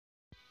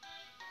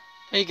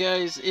Hey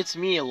guys, it's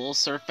me, a little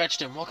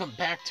Sirfetch'd, and welcome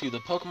back to the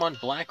Pokemon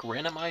Black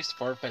Randomized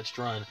Farfetch'd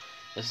run.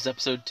 This is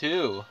episode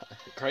 2.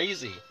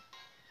 Crazy.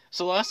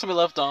 So last time we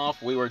left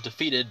off, we were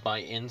defeated by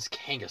In's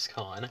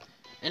Kangaskhan,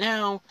 and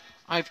now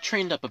I've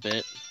trained up a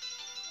bit,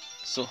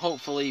 so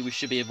hopefully we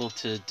should be able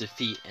to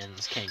defeat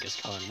In's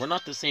Kangaskhan. We're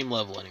not the same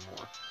level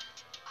anymore.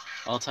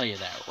 I'll tell you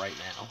that right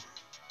now.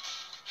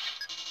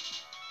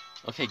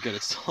 Okay, good,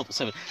 it's still level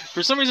 7.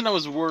 For some reason I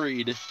was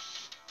worried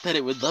that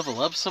it would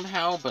level up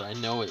somehow, but I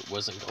know it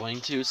wasn't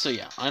going to. So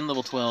yeah, I'm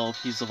level 12,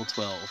 he's level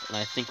 12, and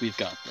I think we've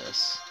got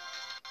this.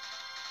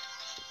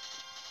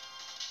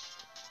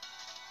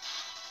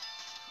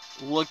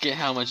 Look at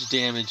how much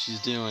damage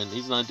he's doing.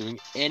 He's not doing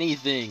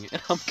anything,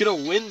 and I'm gonna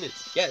win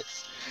this,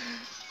 yes!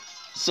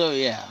 So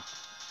yeah,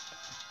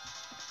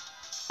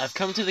 I've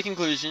come to the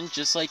conclusion,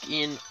 just like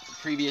in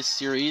previous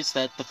series,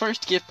 that the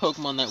first gift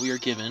Pokemon that we are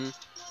given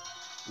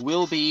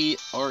will be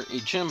our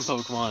HM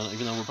Pokemon,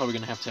 even though we're probably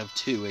going to have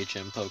 2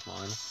 HM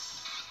Pokemon.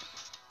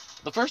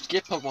 The first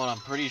gift Pokemon, I'm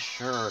pretty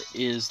sure,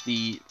 is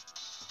the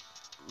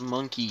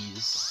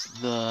monkeys,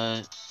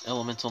 the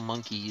elemental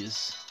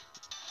monkeys.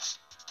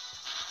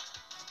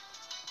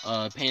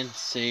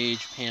 Pansage,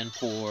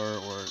 Panpour,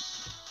 or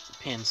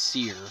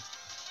Pansear.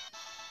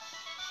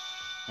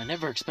 I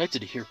never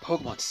expected to hear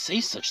Pokemon say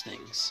such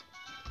things.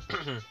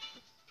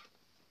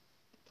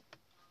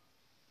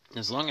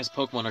 As long as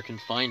Pokemon are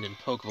confined in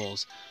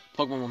Pokeballs,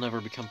 Pokemon will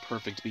never become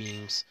perfect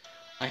beings.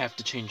 I have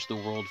to change the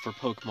world for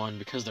Pokemon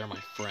because they're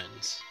my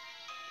friends.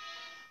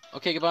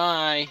 Okay,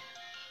 goodbye!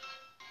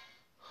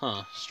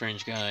 Huh,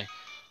 strange guy.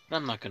 But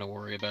I'm not gonna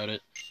worry about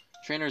it.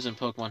 Trainers and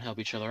Pokemon help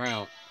each other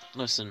out.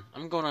 Listen,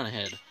 I'm going on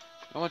ahead.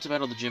 I want to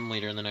battle the gym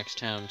leader in the next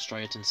town,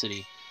 Striaton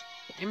City.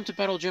 Aim to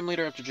battle gym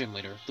leader after gym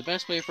leader. The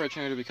best way for a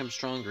trainer to become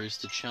stronger is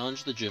to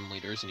challenge the gym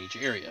leaders in each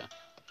area.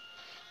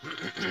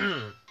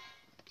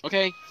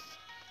 Okay.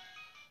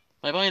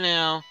 Bye-bye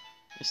now.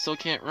 I still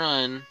can't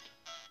run.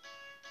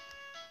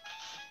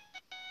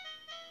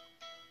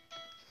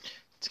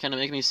 It's kind of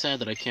making me sad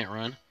that I can't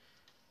run.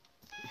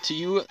 To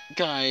you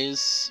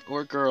guys,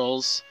 or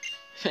girls,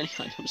 if any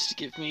items to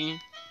give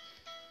me,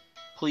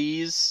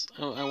 please.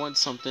 I want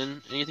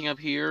something. Anything up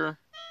here?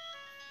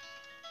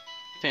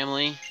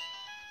 Family?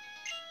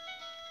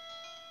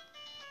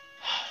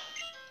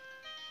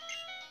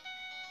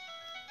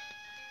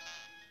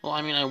 Well,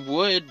 I mean, I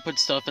would put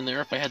stuff in there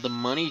if I had the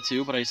money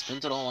to, but I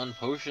spent it all on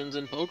potions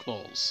and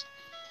Pokeballs.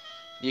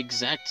 The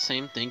exact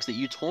same things that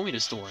you told me to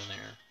store in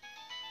there.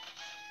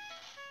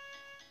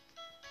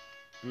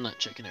 I'm not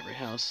checking every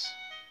house.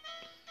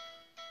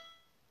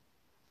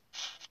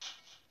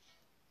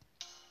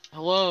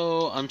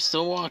 Hello, I'm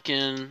still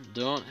walking.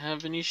 Don't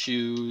have any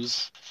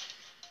shoes.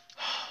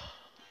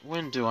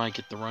 When do I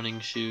get the running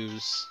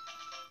shoes?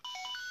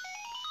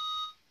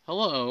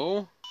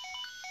 Hello?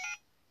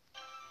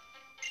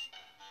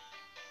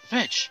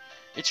 Fetch!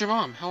 It's your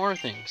mom. How are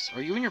things?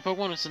 Are you and your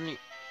Pokemon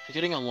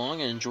getting along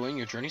and enjoying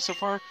your journey so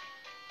far?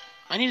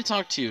 I need to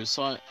talk to you,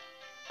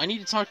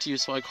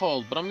 so I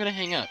called, but I'm gonna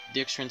hang up the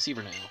extra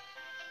transceiver now.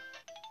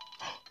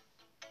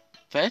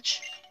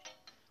 Fetch?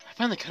 I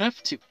finally caught up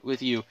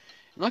with you,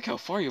 and look how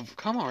far you've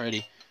come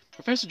already.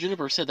 Professor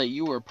Juniper said that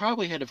you were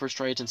probably headed for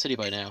Striaton City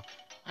by now.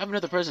 I have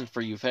another present for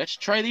you, Fetch.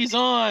 Try these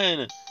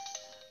on!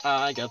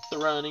 I got the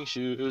running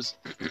shoes.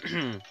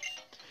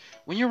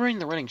 When you're wearing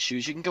the running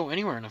shoes, you can go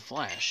anywhere in a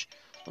flash.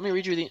 Let me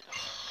read you the...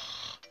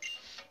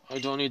 I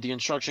don't need the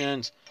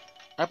instructions.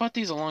 I bought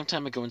these a long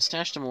time ago and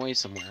stashed them away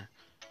somewhere.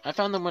 I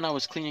found them when I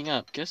was cleaning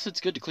up. Guess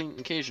it's good to clean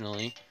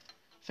occasionally.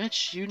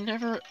 Fetch,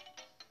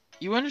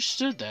 you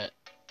understood that.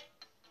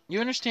 You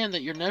understand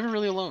that you're never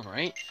really alone,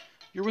 right?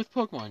 You're with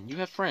Pokemon, you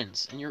have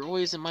friends, and you're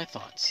always in my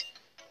thoughts.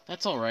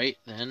 That's alright,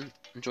 then.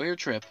 Enjoy your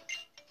trip.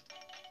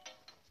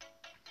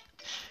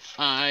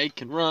 I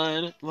can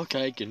run, look,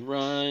 I can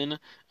run.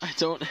 I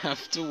don't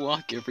have to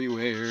walk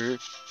everywhere.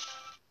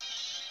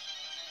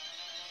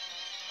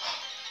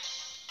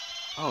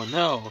 Oh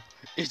no,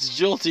 it's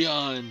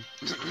Jolteon!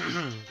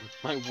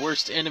 My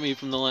worst enemy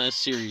from the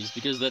last series,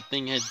 because that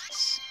thing had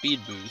speed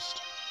boost.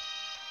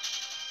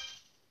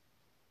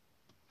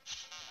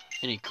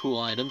 Any cool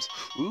items?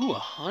 Ooh, a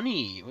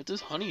honey! What does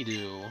honey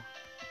do?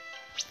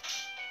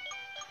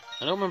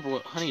 I don't remember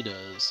what honey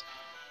does.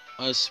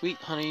 A sweet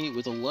honey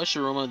with a lush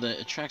aroma that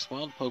attracts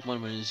wild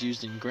Pokemon when it is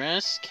used in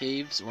grass,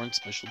 caves, or on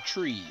special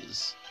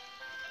trees.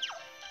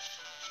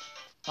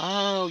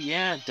 Oh,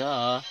 yeah,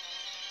 duh.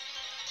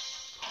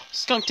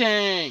 Skunk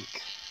Tank!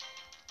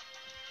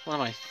 One of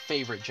my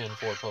favorite Gen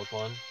 4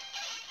 Pokemon.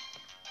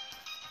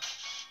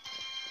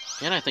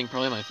 And I think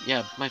probably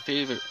my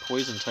favorite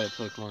Poison-type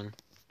Pokemon.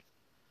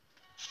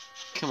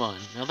 Come on,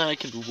 now that I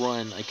can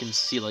run, I can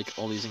see, like,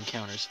 all these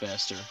encounters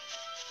faster.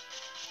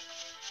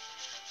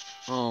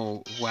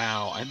 Oh,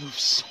 wow, I move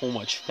so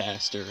much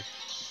faster.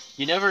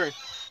 You never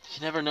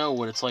know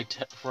what it's like to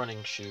have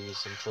running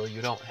shoes until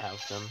you don't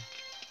have them.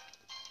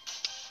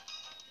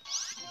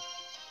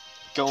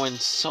 Going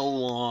so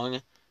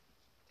long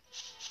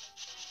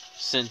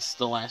since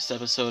the last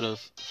episode of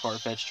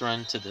Farfetch'd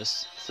run to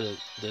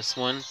this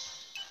one.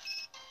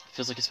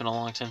 Feels like it's been a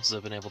long time since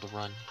I've been able to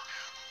run.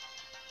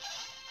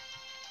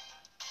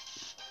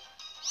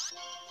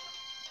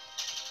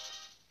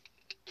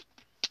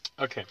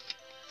 Okay.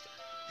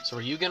 So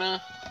are you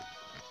gonna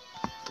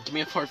give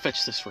me a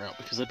Farfetch'd this route?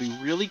 Because that'd be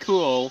really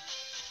cool.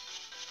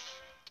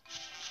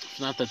 If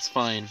not, that's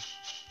fine.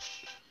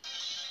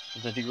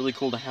 That'd be really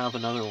cool to have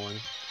another one.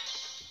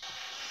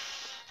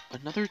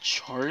 Another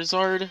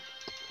Charizard?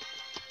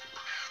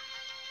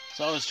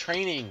 So I was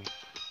training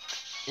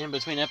in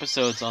between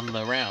episodes on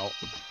the route.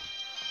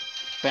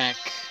 Back...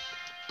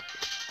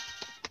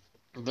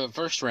 the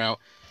first route.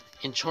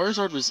 And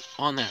Charizard was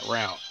on that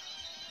route.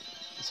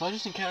 So I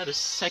just encountered a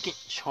second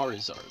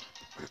Charizard.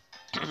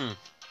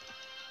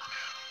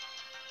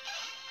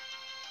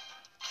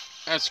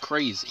 That's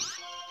crazy.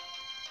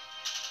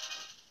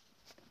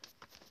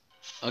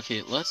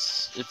 Okay,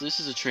 let's... if this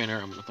is a trainer,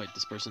 I'm gonna fight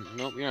this person.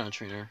 Nope, you're not a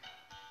trainer.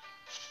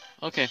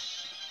 Okay.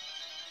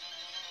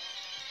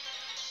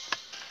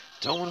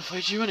 Don't want to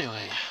fight you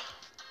anyway.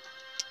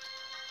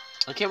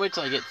 I can't wait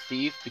till I get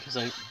Thief, because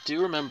I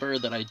do remember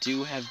that I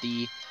do have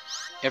the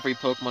every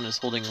Pokemon is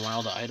holding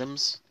wild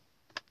items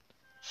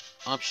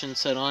option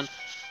set on.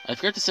 I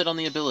forgot to set on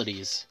the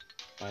abilities,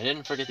 but I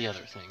didn't forget the other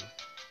thing.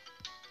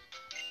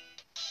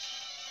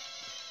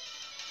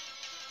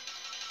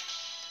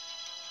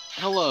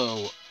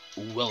 Hello,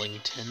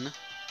 Wellington.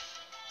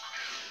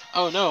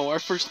 Oh no, our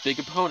first big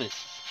opponent.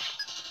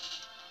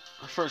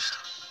 Our first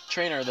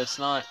trainer that's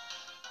not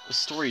a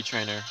story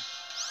trainer.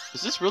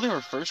 Is this really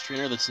our first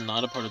trainer that's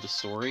not a part of the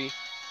story?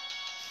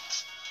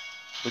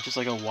 Which is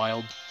like a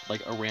wild,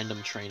 like a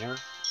random trainer?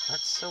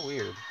 That's so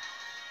weird.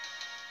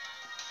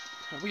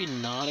 Have we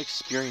not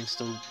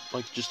experienced a,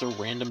 like, just a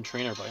random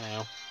trainer by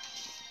now?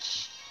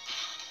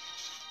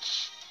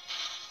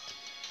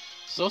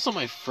 This is also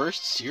my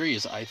first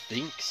series, I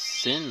think,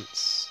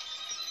 since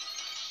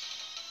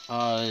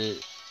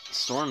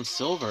Storm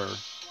Silver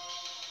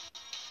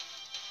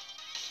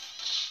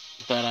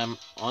that I'm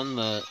on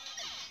the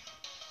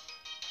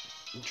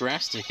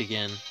drastic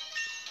again.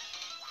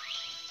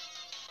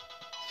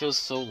 Feels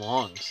so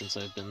long since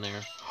I've been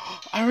there.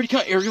 I already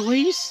got Aerial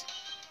Ace?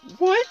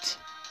 What?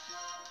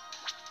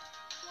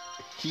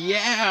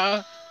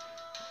 Yeah!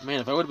 Man,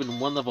 if I would have been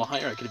one level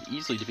higher, I could have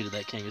easily defeated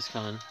that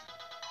Kangaskhan.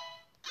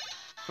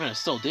 I mean, I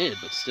still did,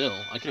 but still,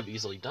 I could have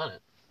easily done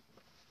it.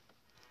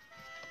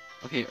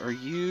 Okay, are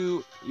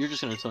you... you're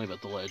just gonna tell me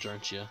about the ledge,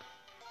 aren't you?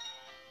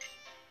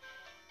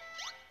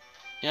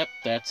 Yep,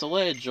 that's a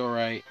ledge,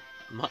 alright.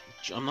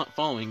 I'm not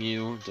following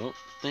you. Don't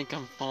think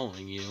I'm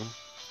following you.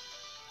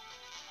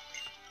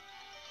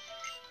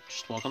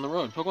 Just walk on the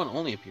road. Pokemon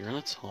only appear in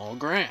the tall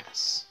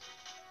grass.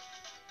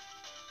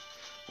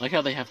 I like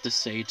how they have to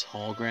say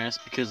tall grass,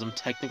 because I'm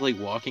technically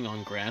walking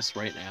on grass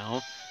right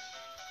now.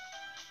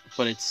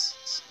 But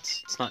it's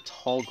not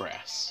tall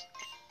grass.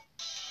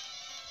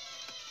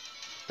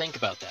 Think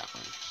about that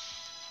one.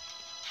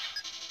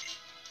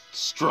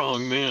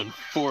 Strongman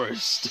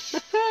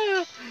Forest.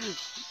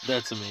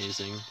 That's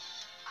amazing.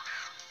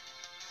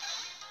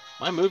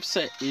 My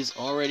moveset is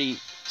already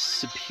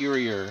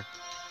superior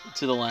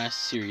to the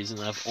last series, and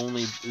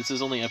this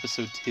is only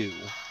episode 2.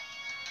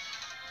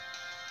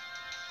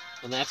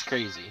 And that's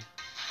crazy.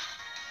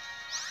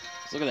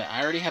 So look at that,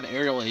 I already have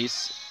Aerial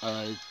Ace.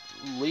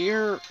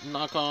 Leer,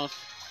 knockoff,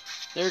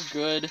 they're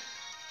good.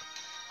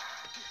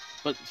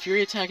 But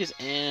Fury Attack is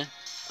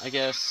I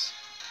guess.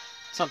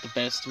 It's not the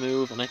best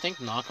move, and I think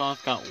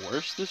knockoff got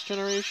worse this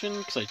generation,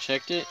 because I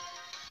checked it,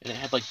 and it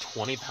had like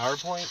 20 power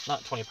points.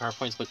 Not 20 power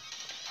points, but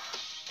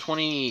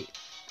 20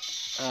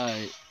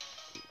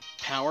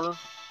 power,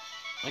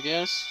 I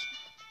guess.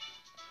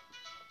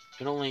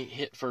 It only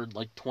hit for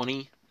like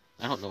 20.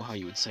 I don't know how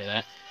you would say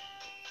that.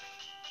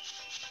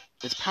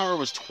 Its power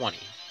was 20.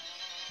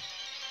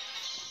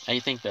 I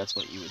think that's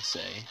what you would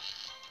say.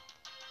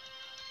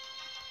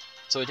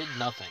 So it did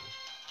nothing.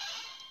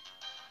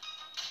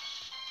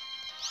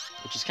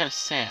 Which is kind of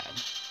sad.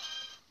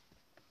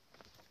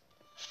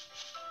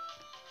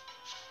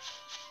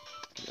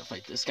 I'm gonna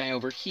fight this guy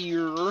over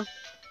here.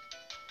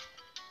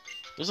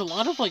 There's a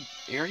lot of, like,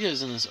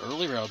 areas in this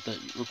early route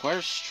that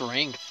require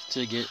strength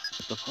to get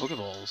the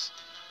Pokeballs.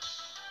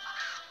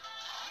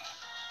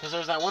 Because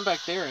there's that one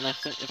back there, and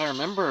if I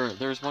remember,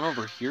 there's one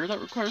over here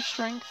that requires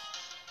strength.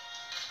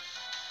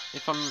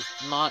 If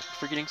I'm not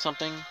forgetting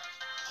something.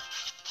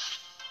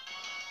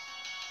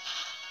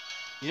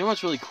 You know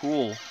what's really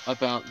cool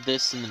about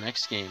this in the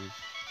next game?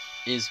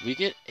 Is we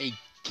get a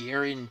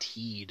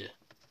guaranteed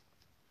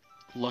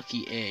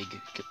lucky egg.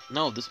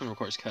 No, this one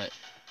requires cut.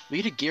 We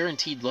get a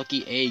guaranteed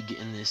lucky egg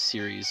in this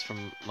series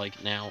from,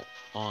 like, now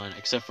on.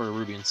 Except for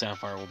Ruby and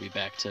Sapphire will be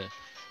back to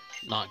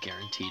not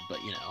guaranteed,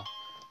 but, you know.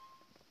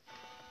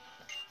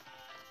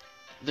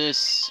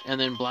 This,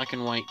 and then Black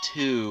and White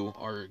 2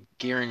 are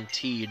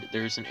guaranteed.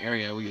 There's an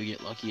area where you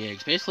get lucky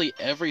eggs. Basically,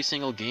 every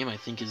single game, I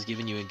think, is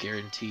giving you a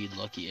guaranteed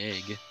lucky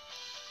egg.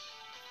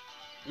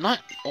 Not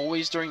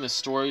always during the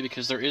story,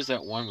 because there is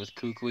that one with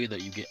Kukui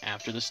that you get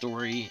after the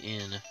story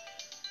in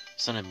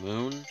Sun and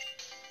Moon.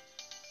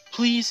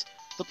 Please,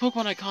 the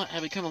Pokemon I caught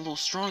have become a little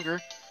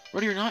stronger.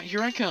 Ready or not,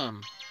 here I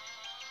come.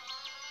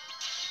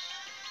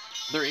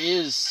 There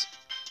is,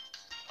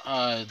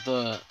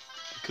 the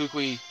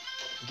Kukui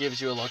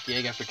gives you a lucky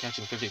egg after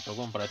catching 50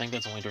 Pokemon, but I think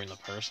that's only during the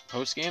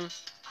post-game.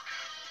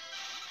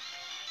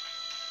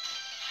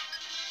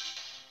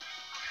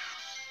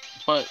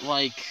 But,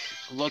 like,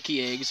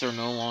 lucky eggs are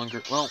no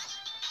longer... Well,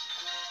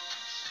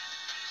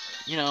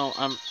 you know,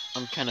 I'm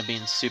kind of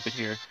being stupid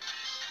here.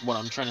 What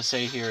I'm trying to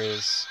say here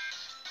is...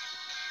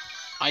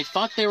 I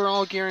thought they were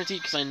all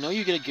guaranteed, because I know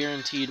you get a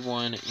guaranteed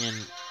one in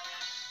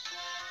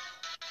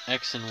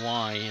X and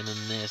Y, and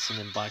then this, and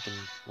then Black and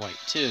White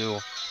too.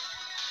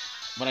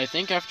 But I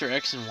think after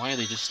X and Y,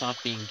 they just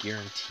stopped being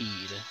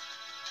guaranteed.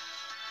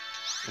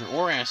 In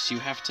Oras, you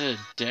have to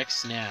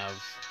Dex Nav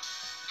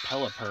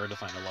Pelipper to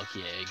find a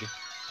lucky egg.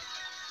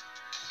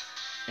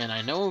 And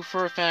I know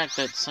for a fact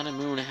that Sun and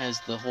Moon has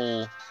the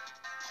whole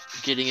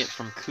getting it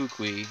from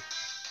Kukui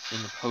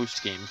in the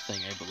post-game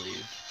thing, I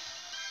believe.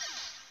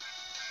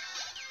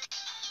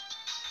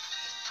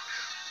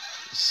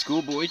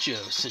 Schoolboy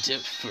Joe sent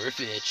out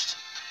Farfetch'd.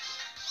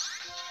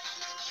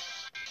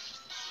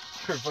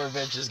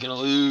 Farfetch'd is gonna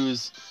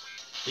lose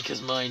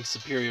because mine's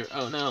superior.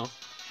 Oh no.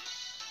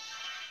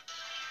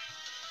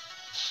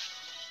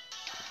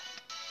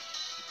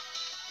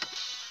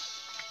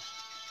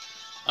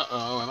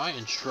 Uh-oh, am I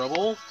in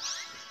trouble?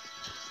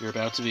 You're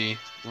about to be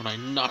when I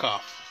knock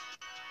off.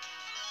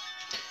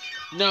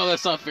 No,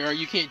 that's not fair.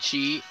 You can't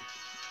cheat.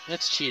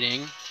 That's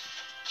cheating.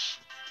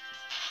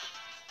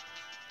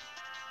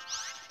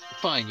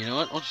 Fine, you know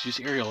what? I'll just use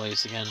Aerial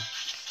Ace again.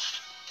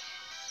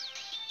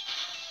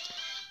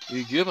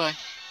 Goodbye.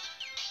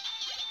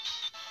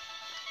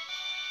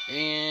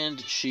 And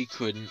she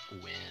couldn't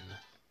win.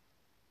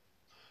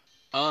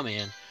 Oh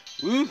man.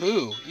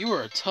 Woohoo! You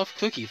are a tough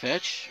cookie,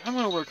 Fetch. I'm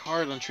gonna work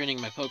hard on training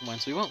my Pokemon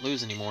so we won't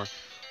lose anymore.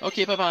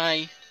 Okay,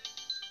 bye-bye.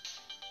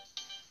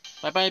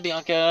 Bye-bye,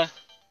 Bianca.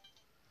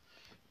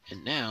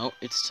 And now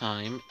it's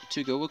time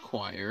to go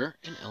acquire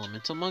an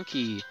Elemental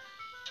Monkey.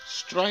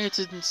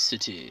 Striaton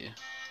City.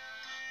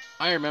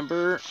 I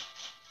remember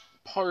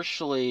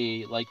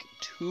partially, like,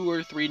 2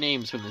 or 3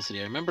 names from the city.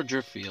 I remember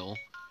Driftfield.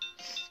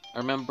 I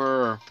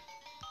remember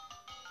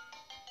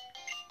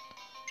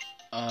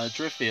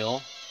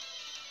Driftfield.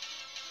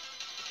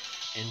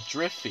 And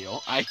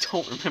Driftfield. I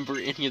don't remember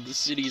any of the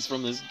cities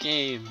from this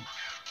game.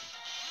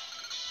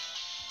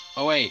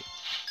 Oh, wait.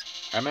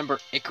 I remember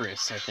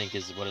Icarus, I think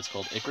is what it's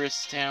called.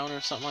 Icarus Town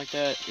or something like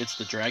that. It's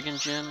the Dragon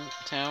Gym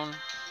town.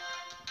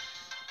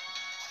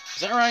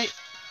 Is that right?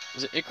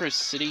 Was it Icarus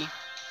City?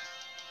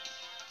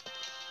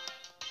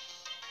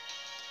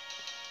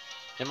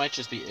 It might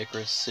just be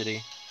Icarus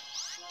City.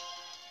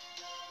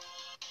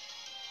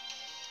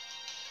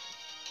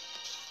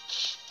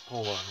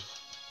 Hold on.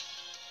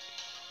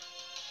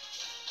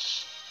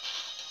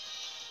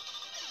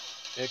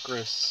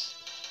 Icarus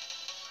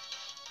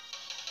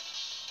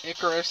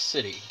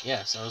City.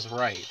 Yes, I was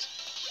right.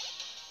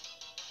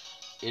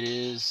 It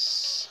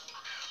is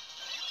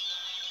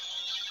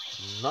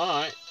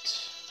not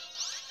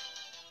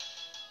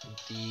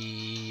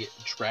the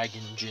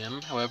Dragon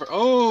Gym, however.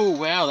 Oh,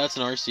 wow, that's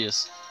an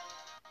Arceus.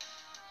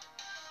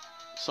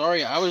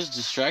 Sorry, I was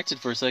distracted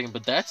for a second,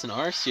 but that's an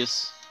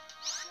Arceus.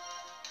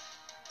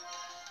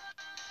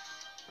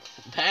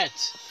 That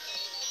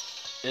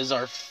is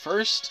our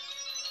first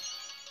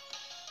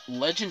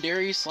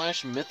legendary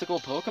 / mythical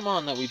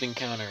Pokemon that we've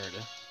encountered.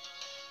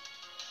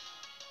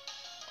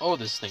 Oh,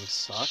 this thing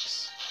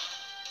sucks.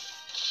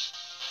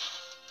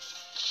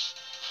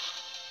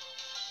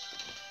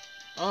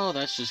 Oh,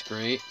 that's just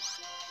great.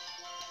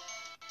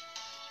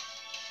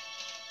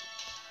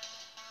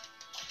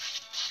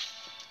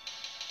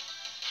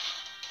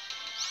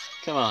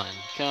 Come on,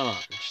 come on.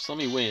 Just let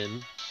me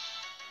win.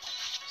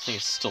 This thing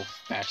is still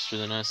faster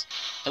than us.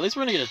 At least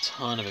we're gonna get a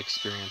ton of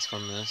experience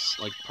from this.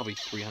 Like, probably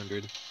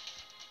 300.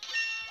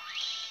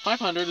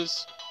 500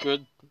 is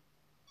good.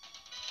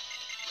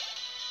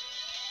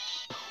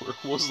 We're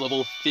almost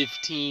level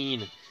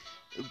 15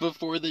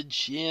 before the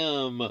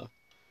gym.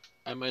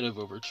 I might have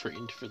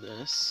overtrained for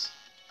this.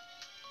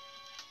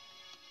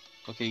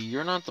 Okay,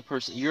 you're not the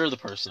person. You're the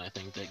person, I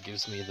think, that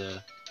gives me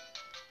the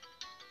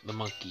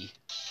monkey.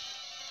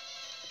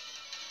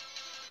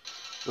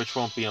 Which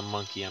won't be a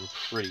monkey, I'm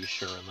pretty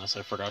sure, unless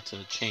I forgot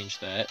to change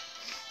that.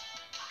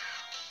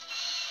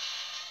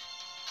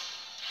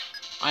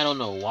 I don't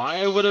know why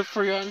I would have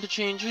forgotten to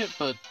change it,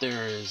 but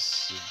there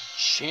is a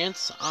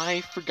chance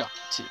I forgot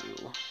to.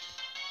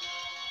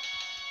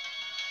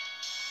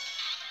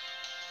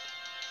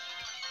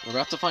 We're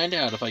about to find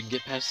out if I can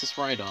get past this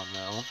Rhydon,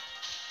 though.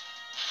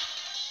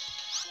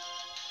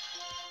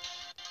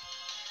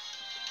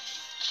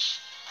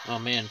 Oh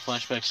man,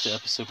 flashbacks to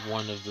episode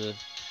 1 of the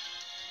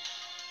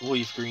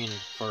Leaf Green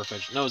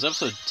Farfetch'd. No, it was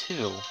episode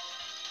 2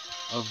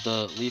 of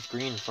the Leaf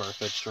Green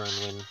Farfetch'd run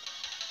when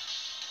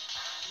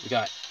we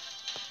got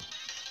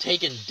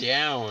taken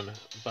down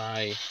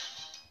by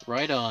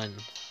Rhydon.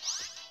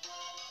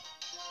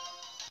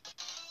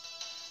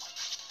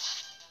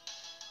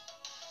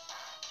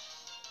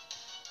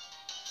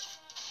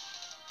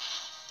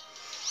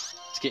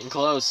 It's getting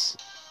close.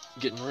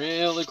 Getting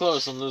really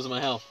close. I'm losing my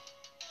health.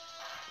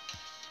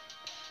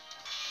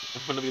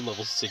 I'm gonna be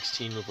level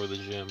 16 before the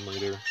gym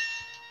later.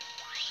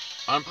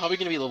 I'm probably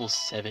gonna be level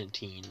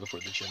 17 before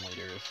the gym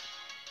later if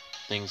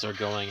things are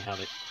going how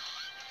they...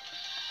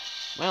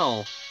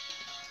 Well,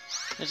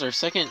 there's our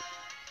second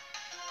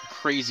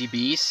crazy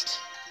beast.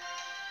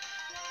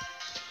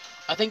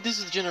 I think this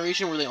is the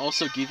generation where they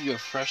also give you a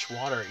fresh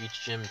water at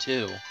each gym,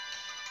 too.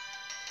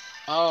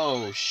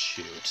 Oh,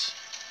 shoot.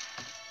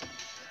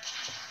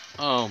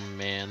 Oh,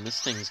 man,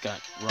 this thing's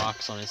got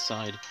rocks on its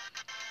side.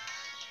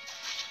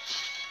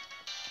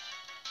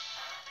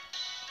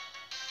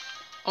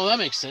 Oh, that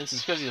makes sense.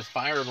 It's because he's a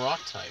fire and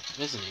rock type,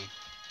 isn't he?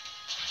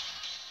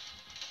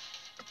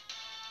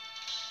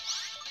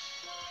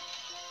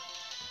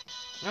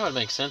 That would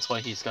make sense why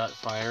he's got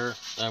fire,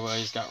 why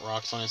he's got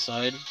rocks on his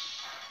side.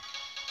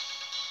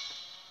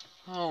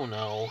 Oh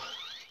no.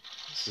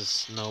 This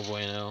is no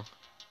bueno.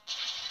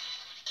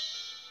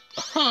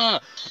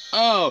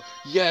 Oh,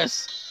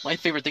 yes! My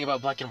favorite thing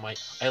about black and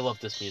white. I love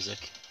this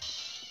music.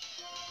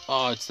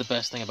 Oh, it's the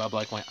best thing about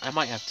black and white. I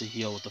might have to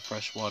heal with the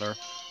fresh water.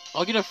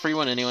 I'll get a free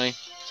one anyway,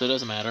 so it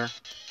doesn't matter.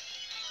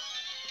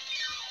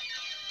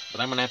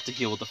 But I'm gonna have to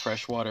heal with the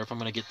fresh water if I'm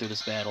gonna get through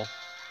this battle.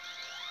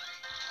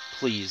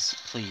 Please,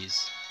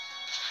 please.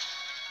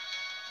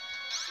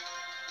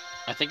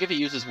 I think if he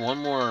uses one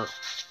more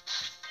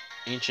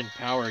ancient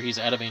power, he's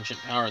out of ancient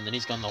power, and then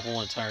he's gone the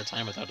whole entire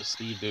time without a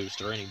speed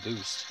boost or any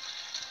boost.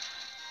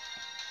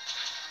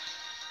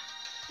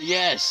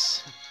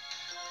 Yes!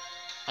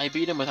 I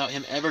beat him without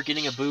him ever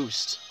getting a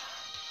boost.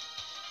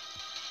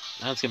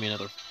 That's gonna be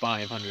another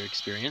 500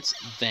 experience.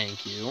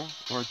 Thank you.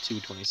 Or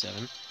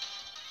 227.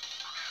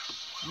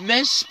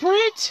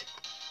 Mesprit?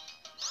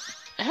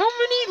 How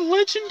many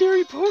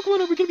legendary Pokemon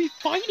are we gonna be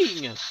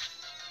fighting?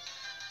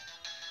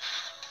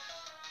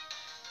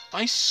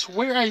 I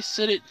swear I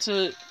said it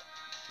to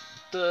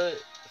the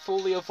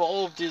fully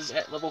evolved is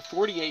at level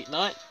 48,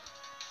 not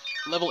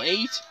level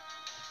 8.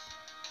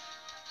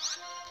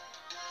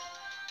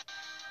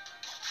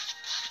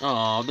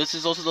 Oh, this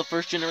is also the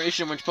first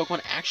generation in which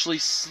Pokemon actually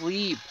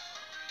sleep.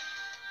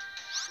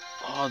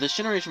 Oh, this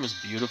generation was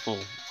beautiful.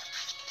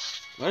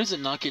 Why does it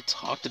not get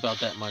talked about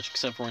that much,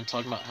 except for when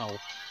talking about how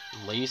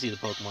lazy the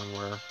Pokemon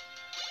were?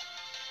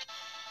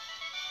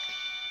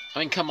 I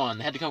mean, come on,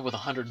 they had to come up with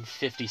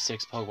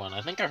 156 Pokemon.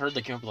 I think I heard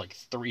they came up with like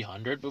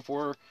 300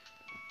 before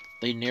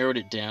they narrowed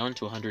it down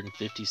to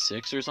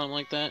 156 or something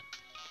like that.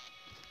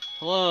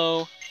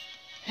 Hello?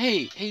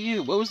 Hey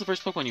you, what was the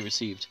first Pokemon you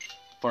received?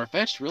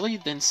 Farfetch'd? Really?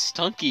 Then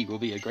Stunky will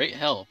be a great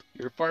help.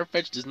 Your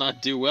Farfetch'd does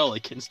not do well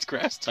against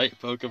grass-type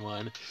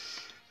Pokemon.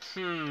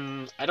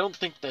 I don't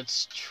think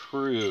that's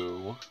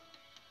true.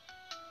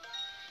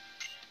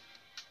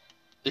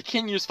 It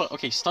can use fire.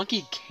 Okay,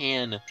 Stunky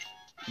can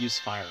use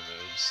fire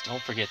moves.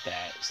 Don't forget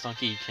that.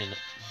 Stunky can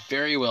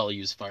very well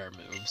use fire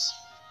moves.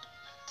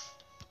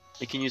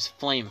 It can use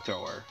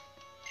Flamethrower.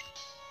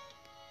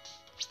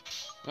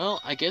 Well,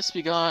 I guess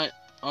we got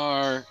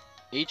our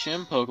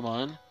HM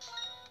Pokemon.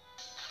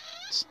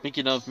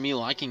 Speaking of me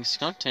liking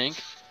Skuntank,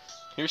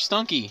 here's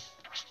Stunky.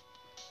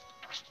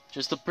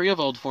 Just the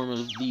pre-evolved form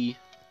of the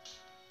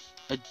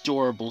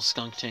adorable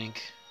Skuntank.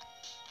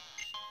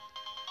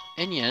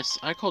 And yes,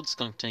 I called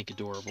Skuntank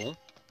adorable.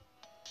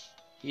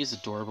 He is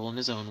adorable in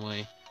his own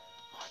way.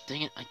 Oh,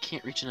 dang it, I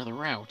can't reach another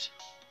route.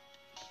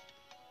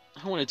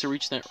 I wanted to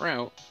reach that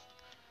route.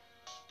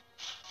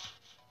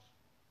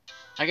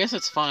 I guess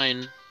it's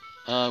fine.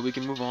 We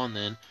can move on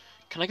then.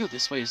 Can I go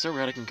this way? Is there a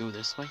route I can go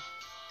this way?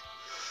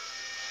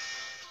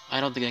 I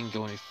don't think I can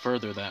go any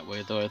further that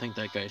way, though. I think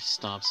that guy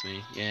stops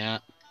me. Yeah.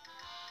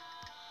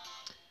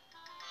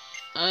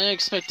 I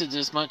expected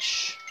as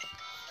much.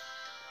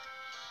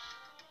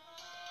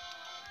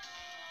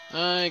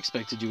 I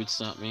expected you would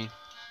stop me.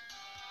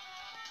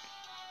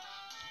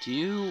 Do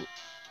you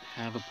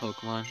have a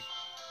Pokemon?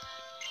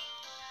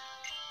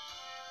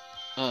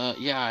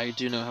 Yeah, I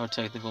do know how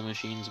technical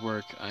machines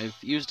work. I've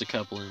used a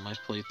couple in my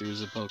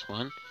playthroughs of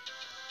Pokemon.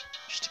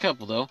 Just a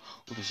couple, though.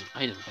 Oh, there's an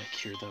item back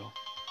here, though.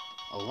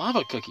 A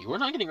lava cookie. We're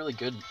not getting really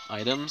good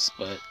items,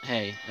 but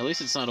hey, at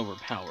least it's not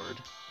overpowered.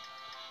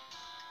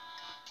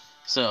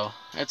 So,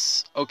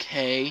 that's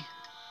okay.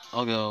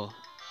 I'll go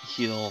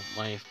heal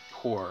my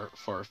poor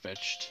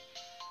Farfetch'd.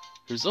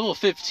 Who's level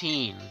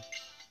 15,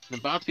 and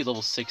about to be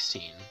level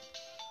 16.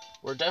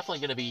 We're definitely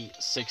going to be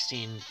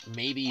 16,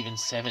 maybe even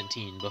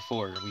 17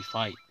 before we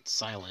fight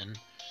Silent.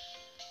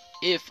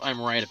 If I'm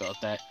right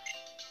about that.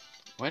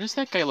 Why does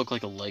that guy look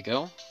like a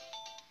Lego?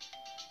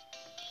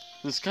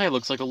 This guy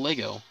looks like a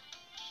Lego.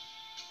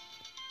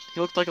 He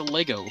looked like a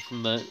Lego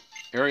from the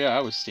area I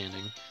was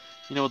standing.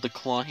 You know, with the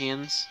claw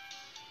hands?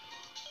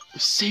 The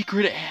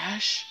Sacred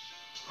Ash?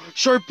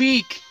 Sharp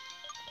Beak!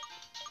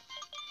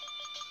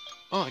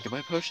 Oh, I can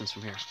buy potions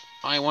from here.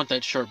 I want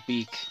that Sharp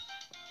Beak.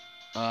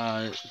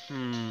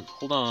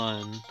 Hold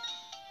on.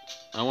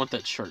 I want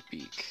that Sharp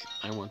Beak.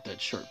 I want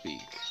that Sharp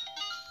Beak.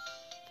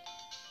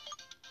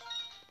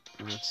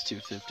 That's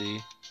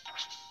 250.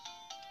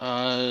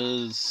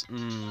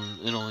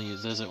 It only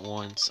does it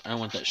once. I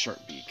want that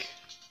Sharp Beak.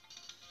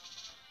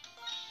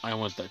 I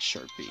want that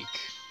Sharp Beak.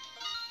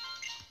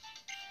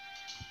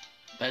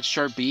 That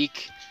sharp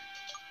beak,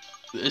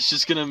 it's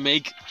just gonna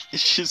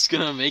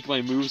make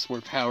my moves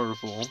more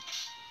powerful.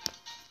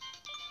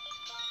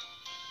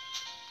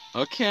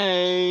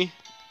 Okay,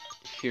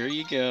 here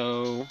you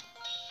go.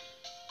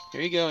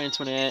 Here you go,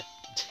 Antoinette.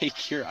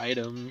 Take your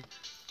item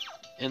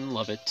and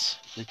love it,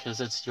 because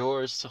it's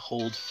yours to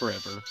hold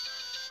forever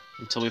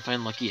until we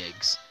find lucky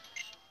eggs.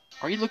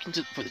 Are you looking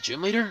for the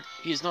gym leader?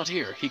 He is not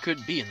here. He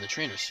could be in the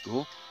trainer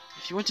school.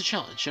 If you want to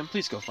challenge him,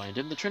 please go find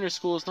him. The trainer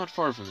school is not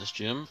far from this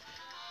gym.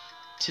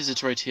 Is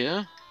it right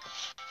here?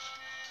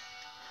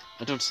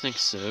 I don't think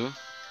so.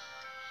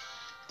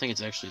 I think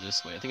it's actually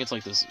this way. I think it's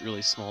like this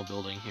really small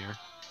building here.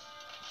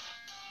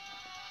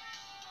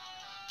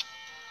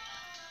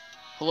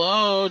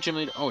 Hello, gym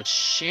leader. Oh, it's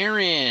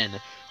Sharon.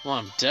 Well,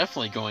 I'm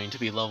definitely going to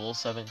be level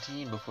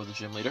 17 before the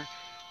gym leader.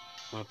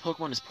 When a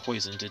Pokemon is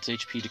poisoned, its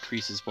HP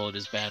decreases while it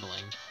is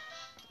battling.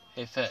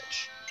 Hey,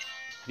 Fetch.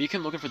 Have you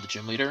come looking for the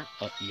gym leader?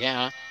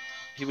 Yeah.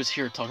 He was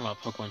here talking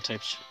about Pokemon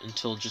types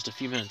until just a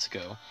few minutes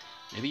ago.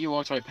 Maybe you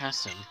walked right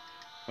past him.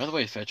 By the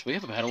way, Fetch, will you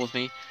have a battle with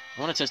me? I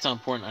want to test how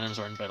important items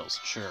are in battles.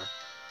 Sure.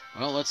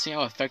 Well, let's see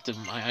how effective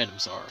my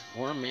items are.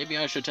 Or maybe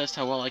I should test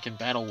how well I can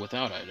battle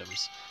without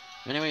items.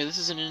 Anyway, this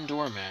is an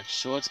indoor match,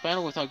 so let's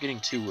battle without getting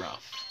too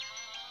rough.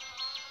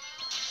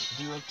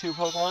 Do you have two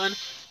Pokemon?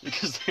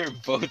 Because they're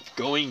both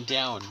going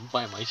down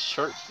by my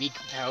sharp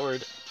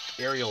beak-powered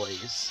aerial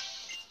ace.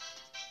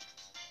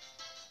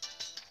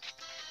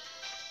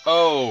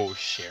 Oh,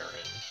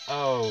 Sharon.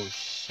 Oh,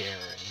 Sharon.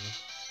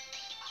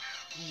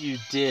 You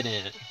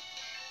didn't.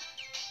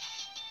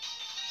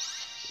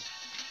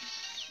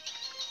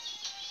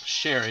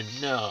 Sharon,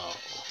 no.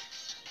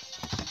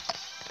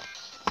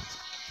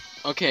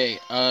 Okay,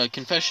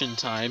 confession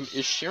time.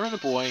 Is Sharon a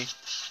boy?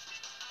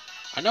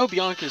 I know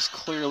Bianca's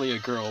clearly a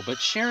girl, but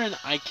Sharon,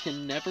 I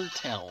can never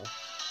tell.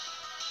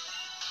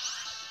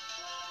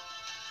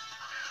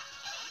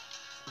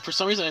 For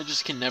some reason, I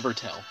just can never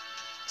tell.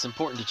 It's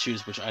important to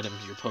choose which item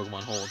your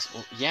Pokemon holds.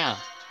 Well, yeah.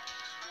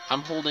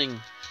 I'm holding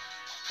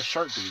a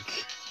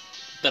Sharkbeak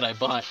that I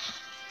bought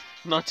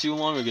not too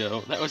long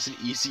ago. That was an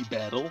easy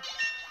battle.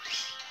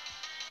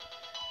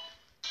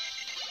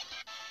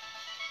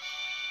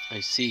 I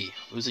see.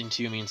 Losing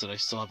to you means that I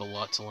still have a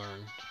lot to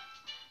learn.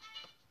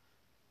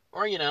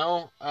 Or, you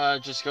know,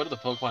 just go to the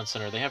Pokémon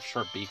Center. They have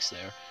sharp beaks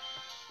there.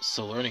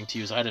 So learning to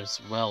use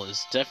items well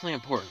is definitely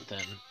important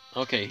then.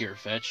 Okay, here,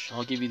 Fetch.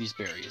 I'll give you these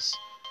berries.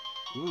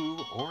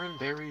 Ooh, orange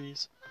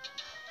berries.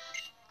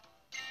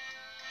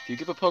 If you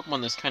give a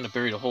Pokemon this kind of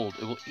berry to hold,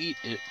 it will eat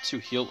it to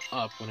heal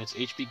up when its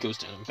HP goes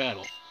down in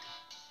battle.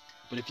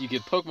 But if you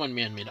give Pokemon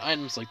man-made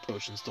items like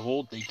potions to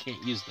hold, they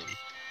can't use them.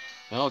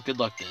 Well, good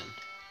luck then.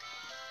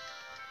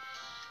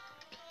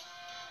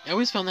 I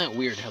always found that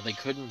weird, how they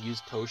couldn't use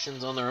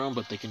potions on their own,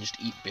 but they can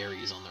just eat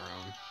berries on their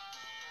own.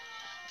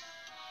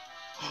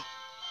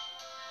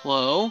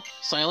 Hello?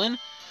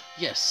 Silent?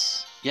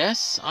 Yes.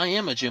 Yes, I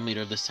am a gym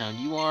leader of this town.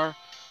 You are...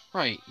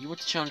 Right, you went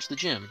to challenge the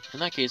gym. In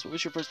that case, what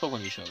was your first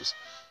Pokemon you chose?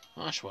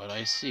 Oshawott,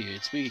 I see.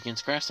 It's weak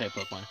against grass-type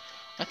Pokemon.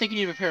 I think you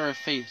need to prepare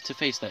to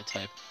face that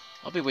type.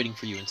 I'll be waiting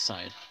for you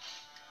inside.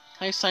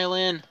 Hi,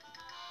 Silent.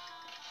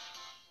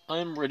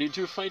 I'm ready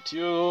to fight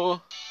you.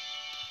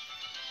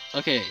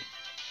 Okay,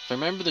 if I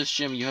remember this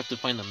gym, you have to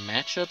find the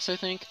matchups, I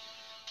think?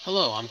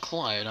 Hello, I'm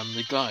Clyde. I'm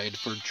the guide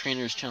for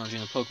trainers challenging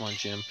the Pokemon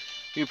gym.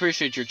 We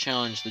appreciate your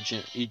challenge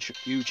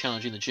you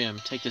challenging the gym.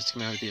 Take this to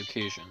commemorate the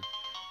occasion.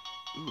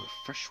 Ooh,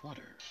 fresh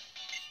water.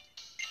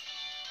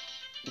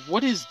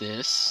 What is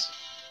this?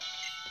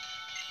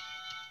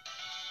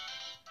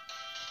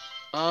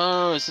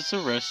 Oh, is this a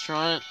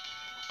restaurant?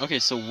 Okay,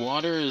 so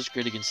water is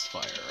great against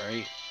fire,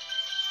 right?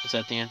 Is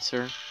that the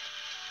answer?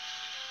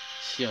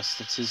 Yes,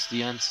 that is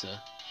the answer.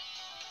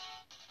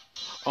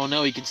 Oh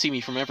no, he can see me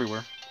from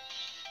everywhere.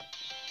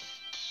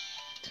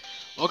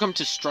 Welcome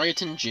to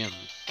Striaton Gym.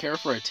 Care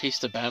for a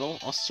taste of battle?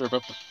 I'll serve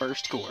up the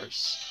first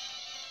course.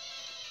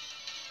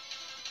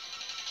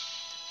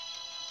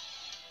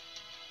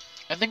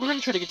 I think we're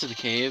gonna try to get to the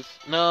cave.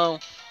 No,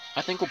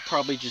 I think we'll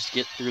probably just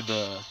get through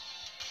the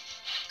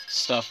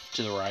stuff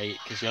to the right,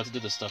 because you have to do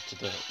the stuff to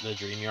the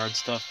Dream Yard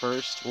stuff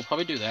first. We'll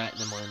probably do that,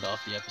 and then we'll end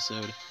off the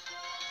episode.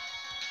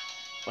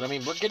 But I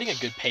mean, we're getting a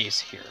good pace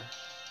here.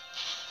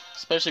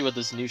 Especially with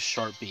this new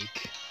sharp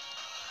beak.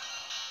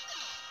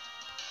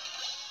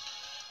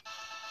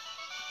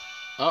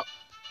 Oh,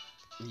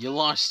 you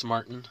lost,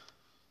 Martin.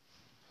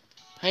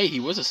 Hey, he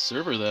was a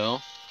server,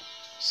 though.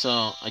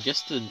 So, I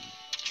guess the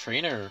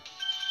trainer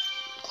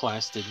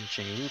class didn't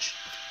change.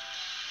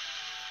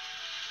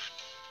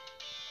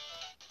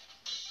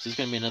 This is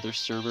going to be another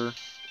server.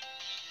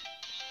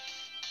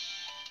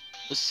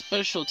 The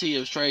specialty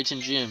of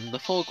Striaton Gym, the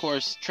full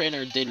course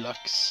Trainer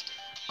Deluxe.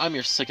 I'm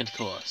your second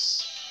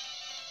course.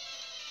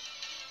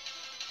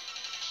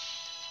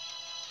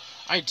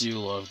 I do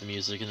love the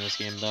music in this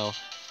game, though.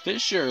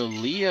 Fisher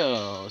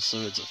Leo, so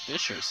it's a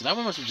Fisher. So that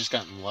one must have just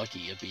gotten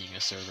lucky at being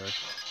a server.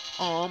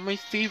 Oh, my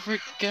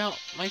favorite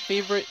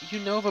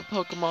Unova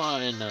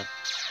Pokemon,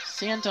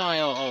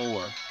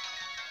 Sandile.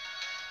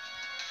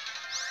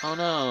 Oh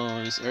no,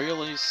 is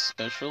Aerial Ace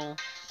special?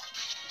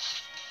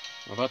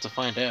 We're about to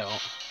find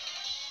out.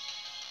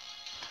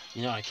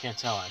 You know, I can't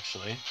tell,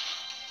 actually.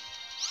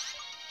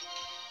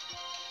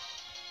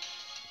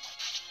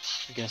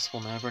 I guess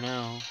we'll never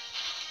know.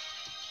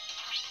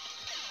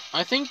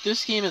 I think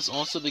this game is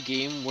also the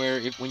game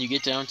where when you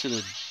get down to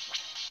the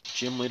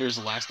gym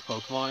leader's last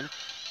Pokemon,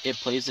 it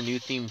plays a new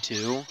theme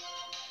too,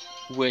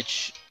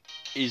 which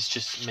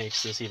just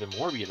makes this even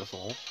more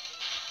beautiful.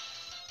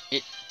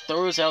 It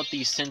throws out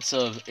the sense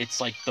of it's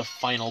like the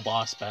final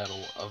boss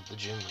battle of the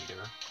gym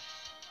leader.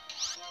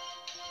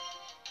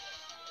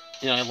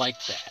 And I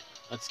like that.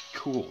 That's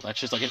cool. That's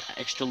just like an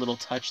extra little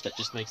touch that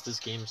just makes this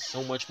game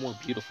so much more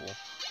beautiful.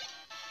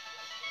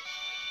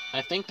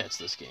 I think that's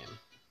this game.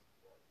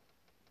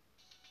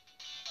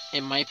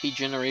 It might be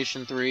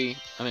Generation 3,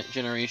 I mean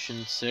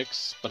Generation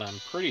 6, but I'm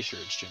pretty sure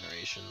it's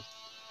Generation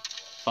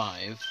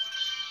 5.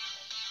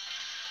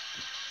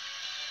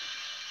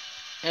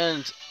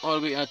 And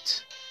we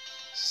got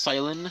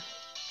Silent.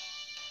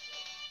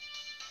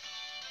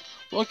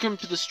 Welcome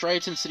to the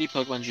Striaton City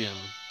Pokemon Gym.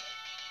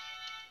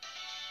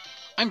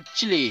 I'm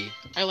Chili.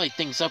 I light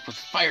things up with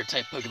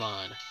fire-type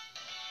Pokemon.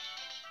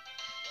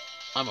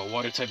 I'm a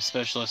water-type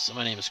specialist, and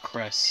my name is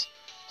Cress.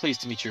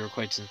 Pleased to meet your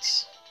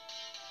acquaintance.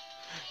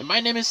 And my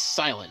name is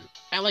Silent.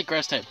 I like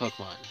grass-type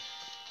Pokemon.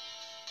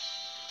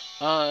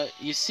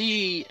 You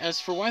see, as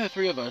for why the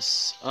three of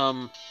us,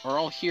 are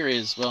all here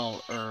is,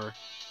 well,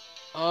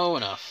 oh,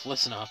 enough.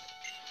 Listen up.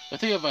 The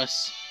three of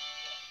us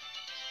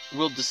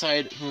will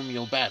decide whom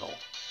you'll battle.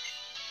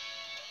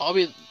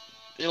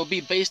 It'll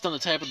be based on the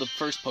type of the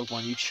first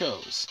Pokemon you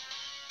chose.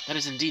 That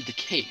is indeed the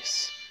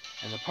case.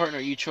 And the partner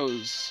you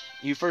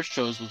first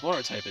chose was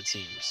water type, it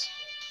seems.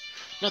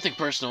 Nothing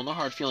personal, no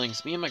hard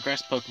feelings. Me and my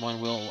grass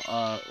Pokemon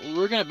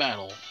we're gonna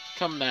battle.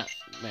 Come that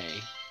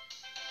may.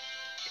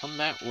 Come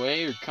that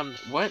way, or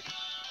what?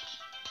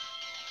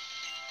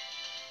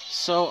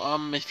 So,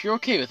 if you're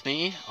okay with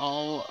me,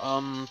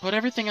 I'll, put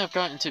everything I've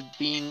got into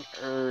being,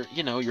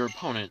 your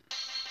opponent.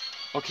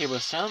 Okay, but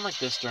it sounded like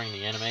this during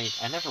the anime.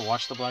 I never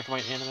watched the black and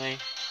white anime.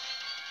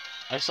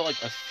 I saw,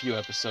 like, a few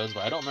episodes,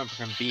 but I don't remember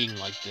him being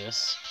like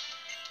this.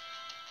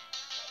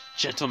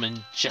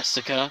 Gentleman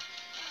Jessica.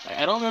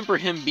 I don't remember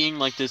him being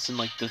like this in,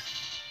 like, the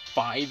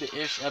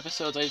 5-ish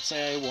episodes I'd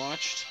say I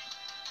watched.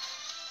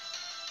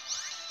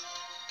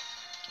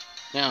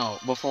 Now,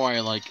 before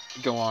I,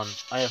 go on,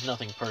 I have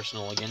nothing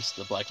personal against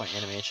the black and white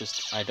anime, it's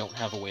just I don't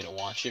have a way to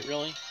watch it,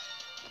 really.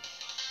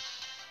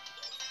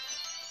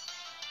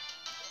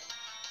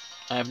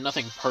 I have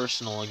nothing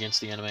personal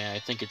against the anime.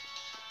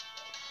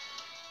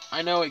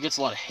 I know it gets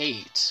a lot of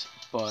hate,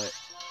 but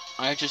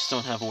I just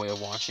don't have a way of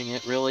watching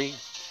it, really,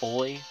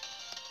 fully.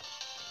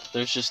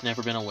 There's just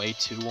never been a way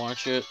to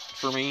watch it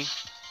for me.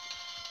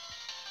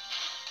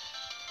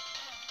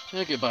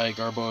 Yeah, goodbye,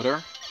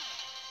 Garbodor.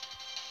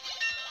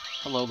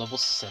 Hello, level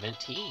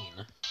 17.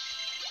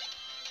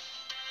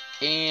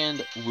 And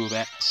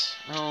Woobat.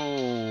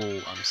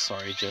 Oh, I'm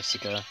sorry,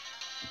 Jessica.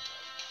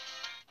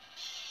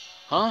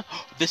 Huh?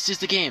 This is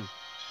the game!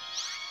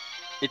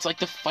 It's like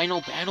the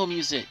final battle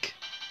music!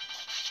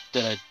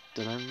 You're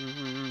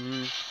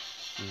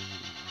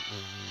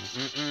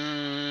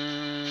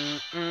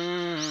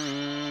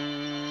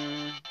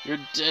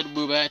dead,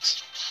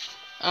 Woobat.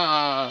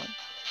 Ah.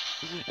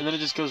 And then it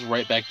just goes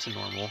right back to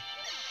normal.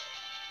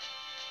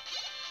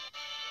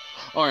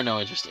 Or no,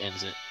 it just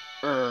ends it.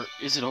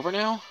 Is it over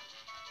now?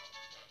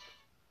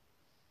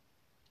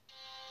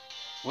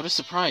 What a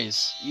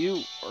surprise.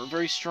 You are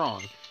very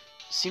strong.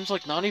 Seems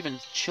like not even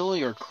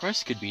Chili or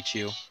Crest could beat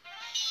you.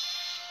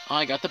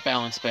 I got the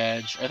balance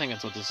badge. I think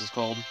that's what this is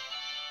called.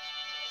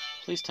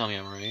 Please tell me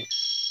I'm right.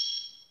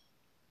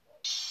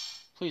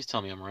 Please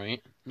tell me I'm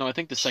right. No, I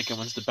think the second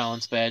one's the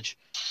balance badge.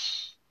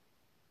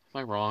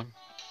 Am I wrong?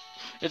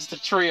 It's the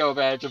trio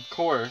badge, of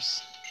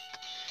course.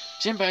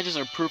 Gym badges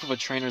are proof of a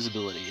trainer's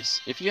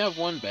abilities. If you have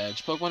one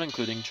badge, Pokemon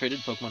including traded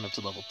Pokemon up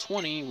to level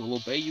 20 will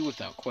obey you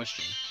without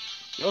question.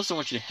 They also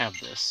want you to have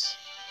this.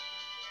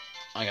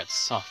 I got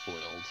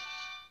soft-boiled.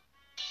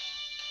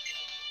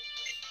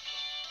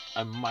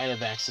 I might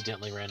have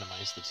accidentally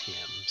randomized the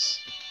TMs.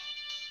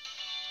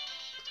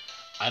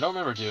 I don't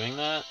remember doing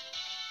that,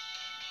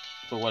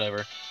 but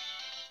whatever.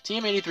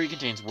 TM83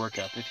 contains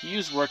Workup. If you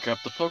use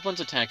Workup, the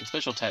Pokemon's attack and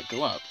special attack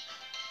go up.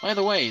 By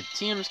the way,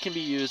 TMs can be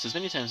used as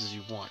many times as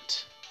you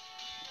want.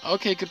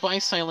 Okay, goodbye,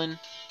 Silent.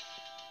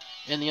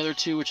 And the other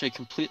two, which I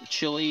complete,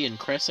 Chili and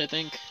Cress, I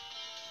think.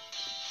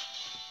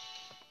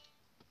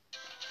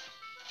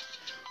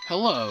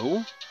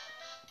 Hello?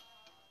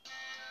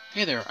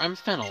 Hey there, I'm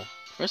Fennel.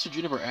 Professor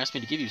Juniper asked me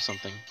to give you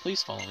something.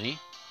 Please follow me.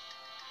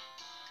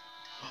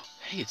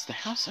 Hey, it's the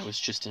house I was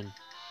just in.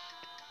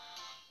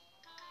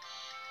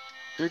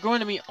 You're going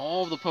to meet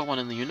all of the Pokemon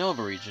in the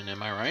Unova region,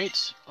 am I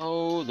right?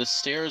 Oh, the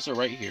stairs are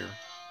right here.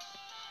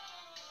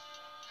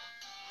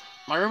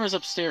 My room is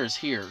upstairs,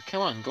 here.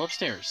 Come on, go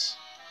upstairs.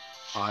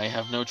 I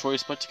have no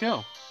choice but to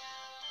go.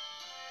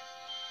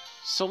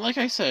 So like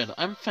I said,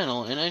 I'm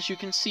Fennel, and as you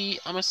can see,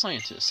 I'm a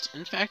scientist.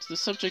 In fact, the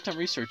subject I'm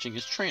researching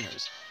is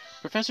trainers.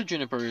 Professor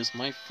Juniper is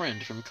my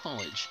friend from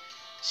college.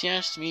 She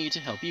asked me to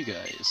help you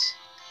guys.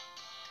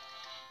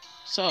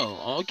 So,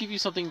 I'll give you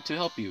something to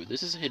help you.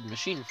 This is a hidden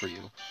machine for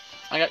you.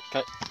 I got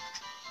cut.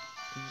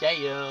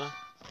 Yeah.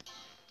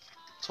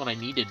 That's what I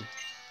needed.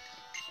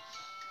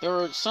 There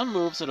are some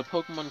moves that a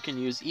Pokemon can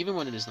use even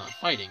when it is not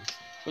fighting.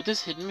 With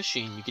this hidden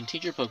machine, you can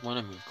teach your Pokemon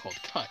a move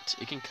called Cut.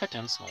 It can cut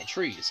down small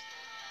trees.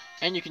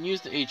 And you can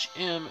use the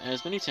HM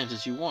as many times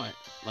as you want,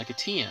 like a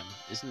TM.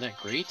 Isn't that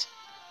great?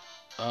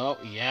 Oh,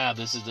 yeah,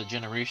 this is the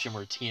generation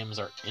where TMs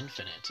are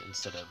infinite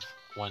instead of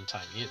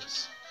one-time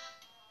use.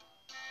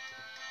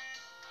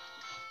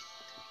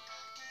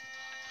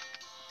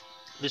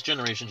 This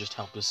generation just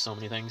helped with so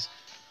many things.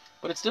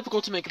 But it's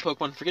difficult to make a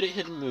Pokemon forget a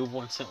hidden move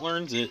once it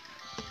learns it.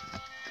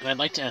 And I'd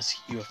like to ask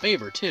you a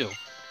favor, too.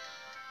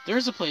 There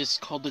is a place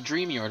called the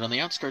Dream Yard on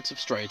the outskirts of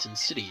Striaton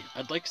City.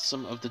 I'd like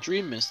some of the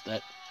Dream Mist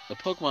that the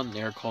Pokemon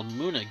there called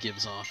Muna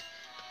gives off.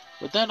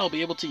 With that, I'll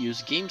be able to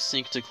use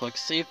GameSync to collect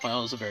save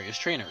files of various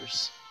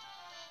trainers.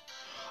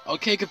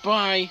 Okay,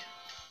 goodbye!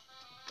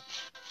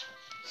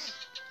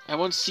 I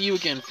won't see you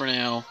again for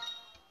now.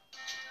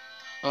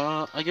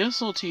 I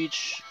guess I'll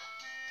teach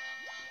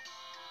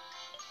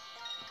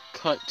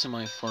Cut to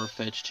my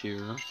Farfetch'd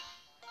here.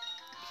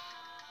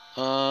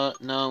 No,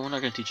 we're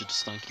not gonna teach it to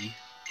Stunky.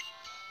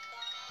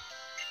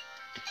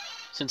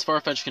 Since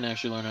Farfetch'd can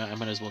actually learn it, I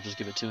might as well just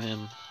give it to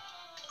him.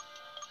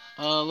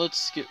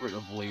 Let's get rid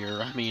of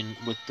Leer. I mean,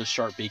 with the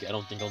Sharp Beak, I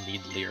don't think I'll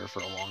need Leer for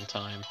a long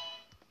time.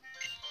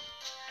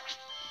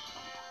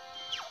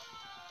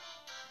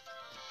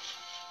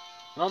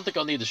 I don't think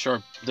I'll need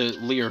the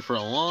Leer for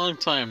a long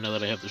time now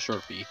that I have the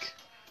Sharp Beak.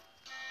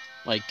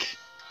 Like,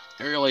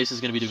 Aerial Ace is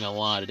going to be doing a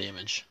lot of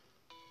damage.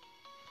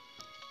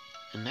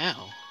 And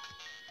now,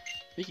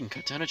 we can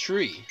cut down a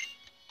tree.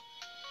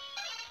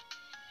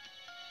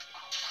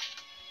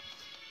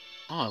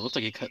 Oh, it looked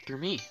like it cut through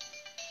me.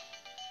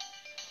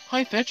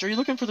 Hi, Fetch, are you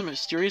looking for the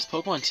mysterious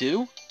Pokemon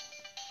too?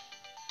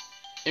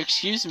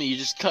 Excuse me, you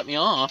just cut me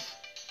off.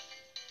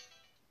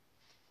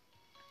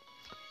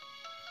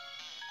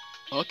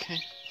 Okay.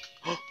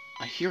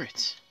 I hear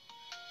it.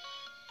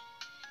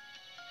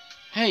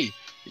 Hey,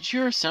 did you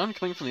hear a sound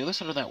coming from the other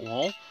side of that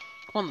wall?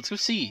 Come on, let's go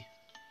see.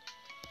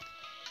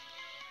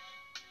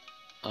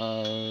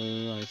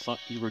 I thought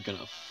you were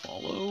gonna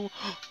follow?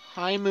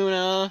 Hi,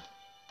 Muna!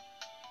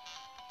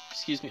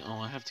 Excuse me. Oh,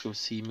 I have to go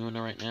see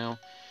Muna right now.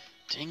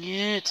 Dang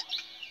it!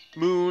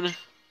 Moon!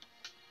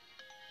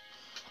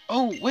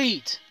 Oh,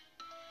 wait!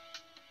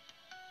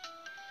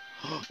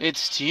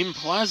 It's Team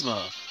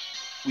Plasma!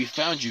 We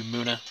found you,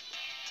 Muna.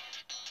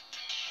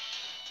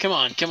 Come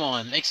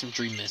on, make some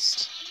Dream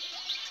Mist.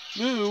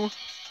 Moo!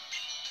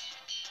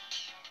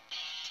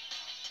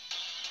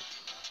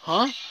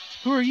 Huh?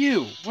 Who are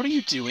you? What are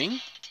you doing?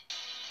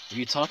 Are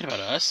you talking about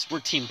us? We're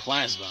Team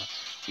Plasma.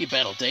 We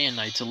battle day and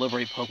night to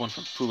liberate Pokemon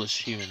from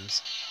foolish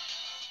humans.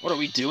 What are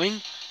we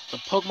doing? The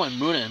Pokemon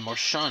Muna and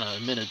Morshana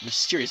emit a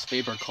mysterious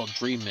vapor called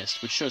Dream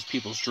Mist, which shows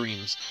people's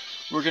dreams.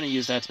 We're gonna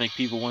use that to make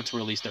people want to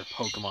release their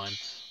Pokemon.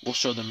 We'll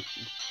show them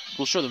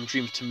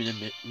dreams to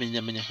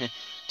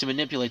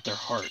manipulate their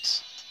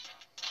hearts.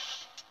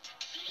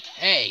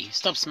 Hey,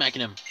 stop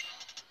smacking him.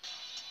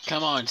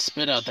 Come on,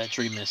 spit out that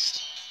Dream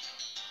Mist.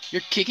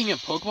 You're kicking a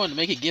Pokemon to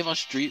make it give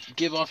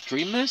off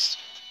Dream Mist?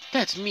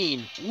 That's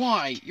mean.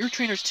 Why? You're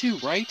trainers too,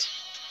 right?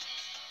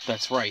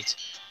 That's right.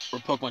 We're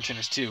Pokemon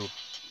trainers too,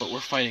 but we're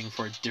fighting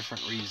for a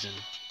different reason.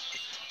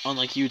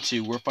 Unlike you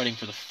two, we're fighting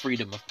for the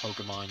freedom of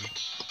Pokemon.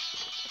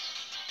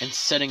 And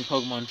setting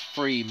Pokemon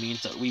free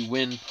means that we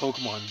win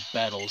Pokemon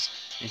battles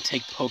and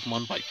take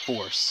Pokemon by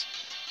force.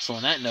 So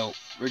on that note,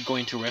 we're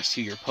going to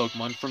rescue your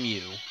Pokemon from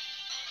you.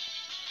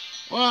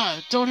 Wow,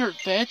 don't hurt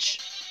Fetch!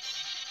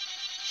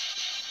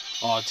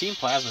 Aw, Team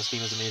Plasma's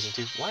theme is amazing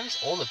too. Why is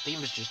all the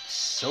themes just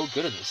so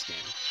good in this game?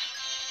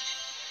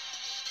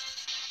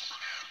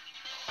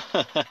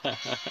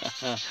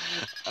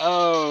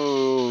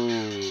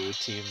 Oh,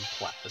 Team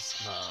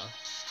Plasma.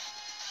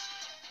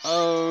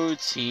 Oh,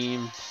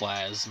 Team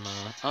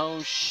Plasma.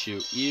 Oh,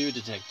 shoot. You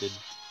detected.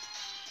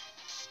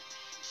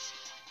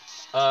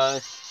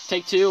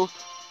 Take two.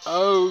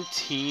 Oh,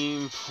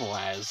 Team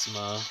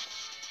Plasma.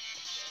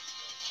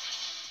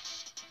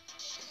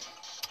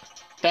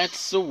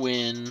 That's a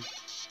win.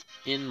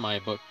 In my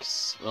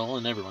books. Well,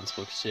 in everyone's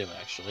books too,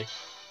 actually.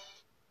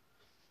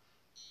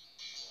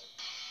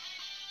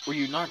 Were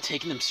you not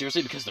taking them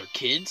seriously because they're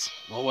kids?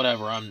 Well,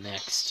 whatever, I'm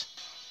next.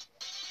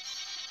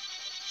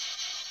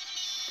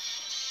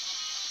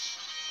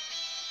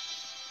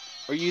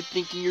 Are you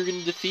thinking you're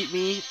gonna defeat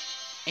me,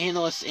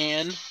 Analyst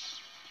Ann?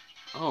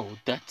 Oh,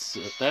 that's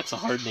a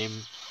hard name.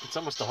 It's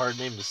almost a hard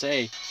name to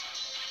say.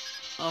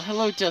 Oh,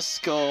 hello,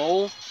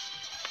 Duskull.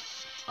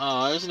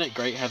 Oh, isn't it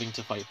great having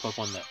to fight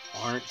Pokemon that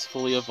aren't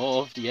fully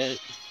evolved yet?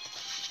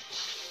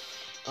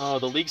 Oh,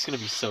 the league's gonna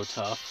be so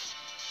tough.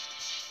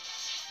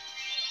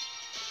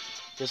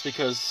 Just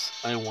because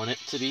I want it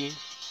to be.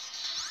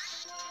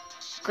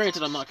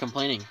 Granted, I'm not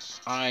complaining.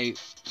 I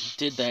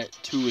did that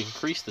to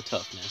increase the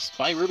toughness.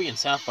 By Ruby and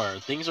Sapphire,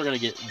 things are gonna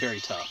get very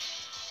tough.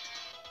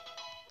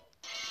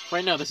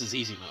 Right now, this is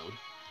easy mode.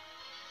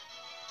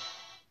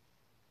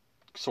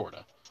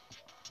 Sorta.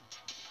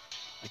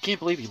 I can't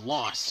believe he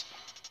lost.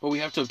 But we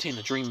have to obtain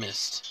the Dream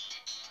Mist.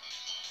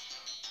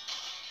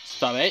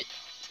 Stop it.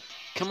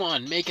 Come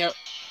on,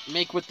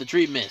 make with the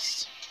Dream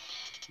Mist.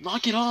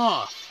 Knock it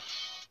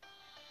off.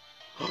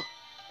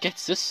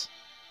 Gets this?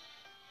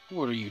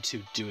 What are you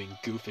two doing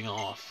goofing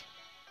off?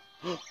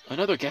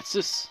 Another gets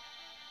this?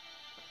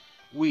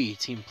 We,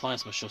 Team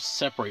Plasma, shall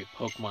separate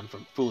Pokemon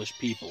from foolish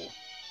people.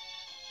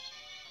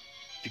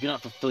 If you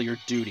cannot fulfill your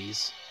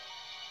duties...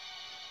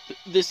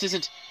 This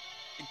isn't...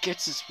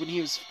 Getsus when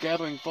he was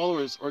gathering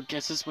followers, or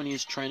Getsus when he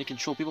was trying to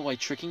control people by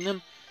tricking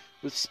them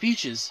with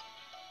speeches.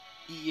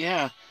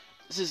 Yeah,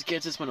 this is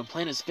Getsus when a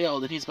plan has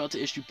failed and he's about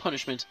to issue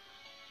punishment.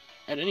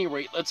 At any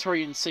rate, let's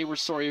hurry and say we're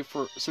sorry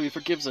so he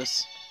forgives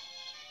us.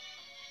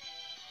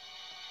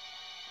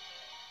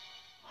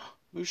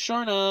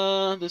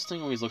 Musharna! This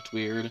thing always looked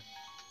weird.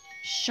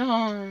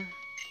 Sure.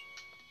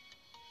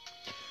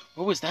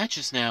 What was that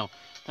just now?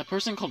 That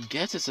person called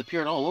Getsus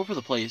appeared all over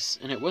the place,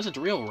 and it wasn't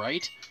real,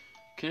 right?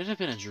 Could it have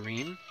been a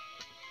dream?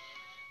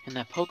 And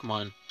that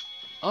Pokemon...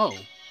 Oh.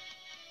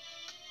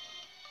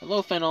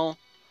 Hello, Fennel.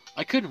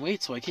 I couldn't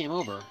wait, so I came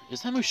over.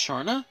 Is that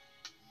Musharna?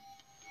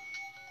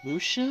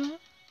 Musha?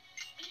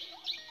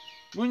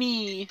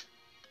 Mooney!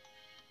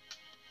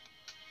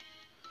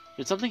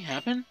 Did something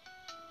happen?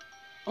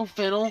 Oh,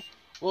 Fennel.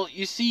 Well,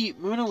 you see,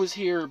 Muna was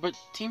here, but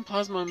Team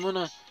Plasma and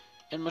Muna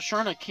and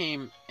Musharna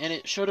came, and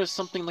it showed us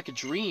something like a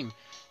dream.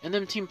 And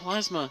then Team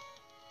Plasma...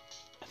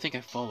 I think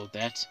I followed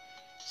that.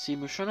 See,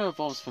 Musharna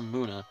evolves from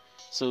Muna,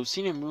 so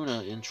seeing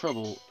Muna in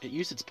trouble, it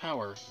used its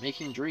power,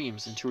 making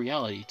dreams into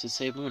reality to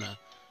save Muna.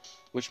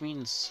 Which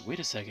means... Wait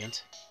a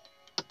second.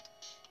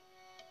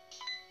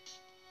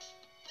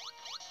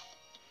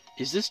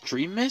 Is this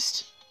Dream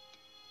Mist?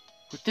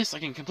 With this, I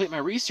can complete my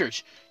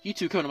research. You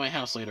two come to my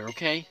house later,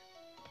 okay?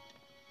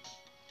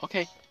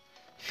 Okay.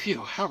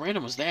 Phew, how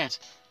random was that?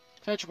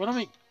 Fetch, why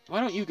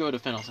don't you go to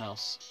Fennel's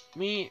house?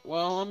 Me?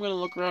 Well, I'm gonna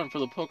look around for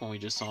the Pokemon we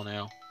just saw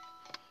now.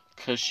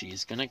 Cause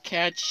she's gonna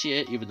catch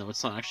it, even though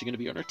it's not actually gonna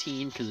be on our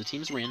team, because the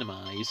team's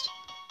randomized.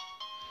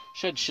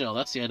 Shed Shell,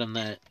 that's the item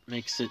that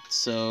makes it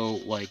so,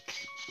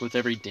 like, with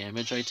every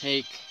damage I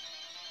take,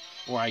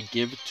 or I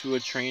give to a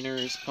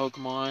trainer's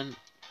Pokemon,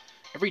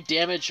 every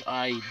damage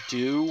I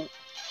do,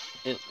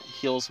 it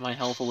heals my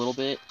health a little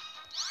bit.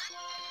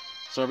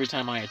 So every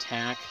time I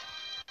attack,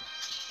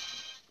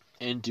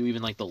 and do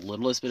even, like, the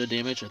littlest bit of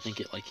damage, I think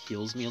it, like,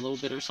 heals me a little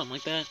bit or something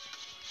like that.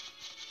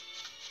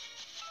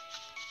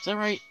 Is that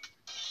right?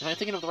 Am I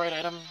thinking of the right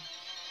item?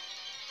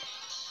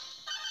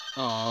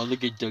 Oh,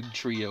 look at Doug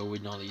Trio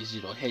and all these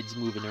little heads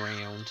moving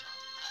around.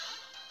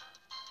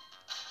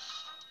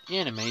 The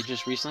anime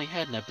just recently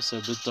had an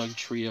episode with Doug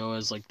Trio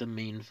as, like, the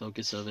main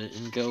focus of it,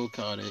 and Go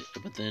caught it,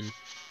 but then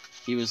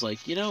he was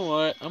like, you know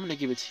what, I'm gonna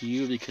give it to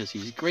you because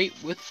he's great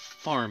with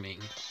farming.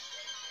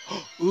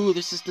 Ooh,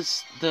 this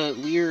is the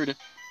weird...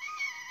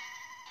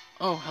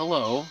 Oh,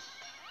 hello.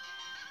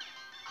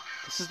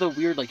 This is the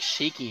weird, like,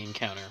 shaky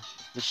encounter.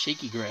 The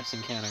shaky grass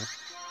encounter.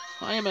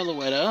 Hi,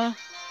 Meloetta.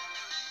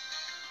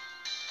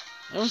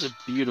 That was a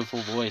beautiful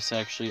voice,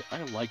 actually.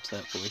 I liked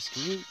that voice.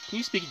 Can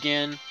you speak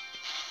again?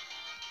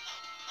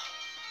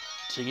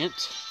 Dang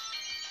it.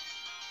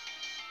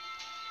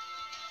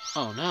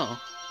 Oh, no.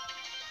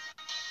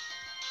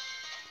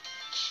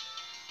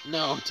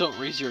 No, don't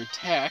raise your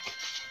attack.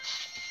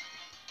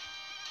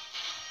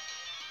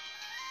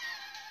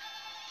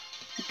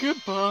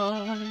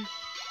 Goodbye.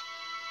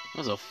 That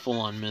was a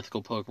full-on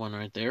mythical Pokemon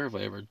right there, if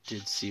I ever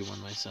did see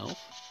one myself.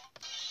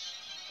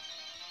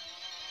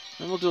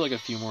 Then we'll do like a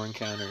few more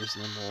encounters,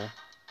 and then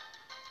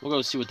we'll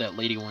go see what that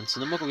lady wants,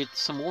 and then we'll go get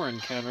some more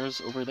encounters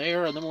over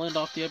there, and then we'll end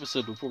off the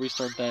episode before we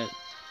start that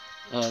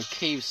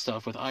cave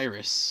stuff with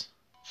Iris.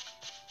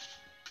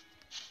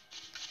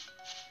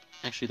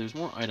 Actually, there's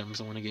more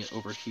items I want to get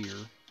over here.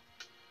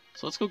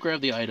 So let's go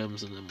grab the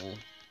items, and then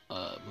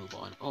we'll move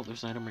on. Oh,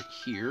 there's an item right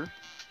here.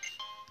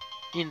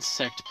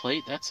 Insect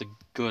plate, that's a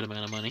good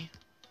amount of money.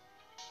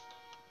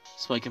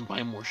 So I can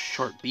buy more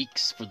sharp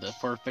beaks for the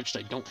Farfetch'd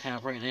I don't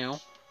have right now.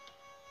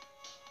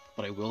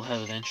 But I will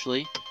have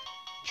eventually.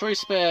 Choice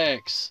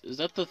Specs! Is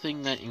that the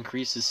thing that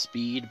increases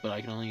speed, but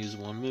I can only use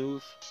one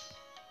move?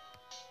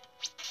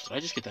 Did I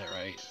just get that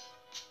right?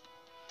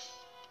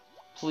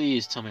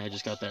 Please tell me I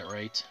just got that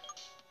right.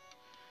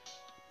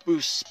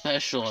 Boost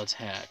special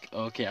attack.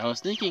 Okay, I was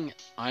thinking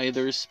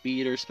either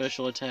speed or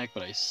special attack,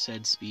 but I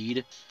said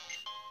speed.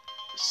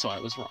 So I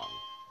was wrong.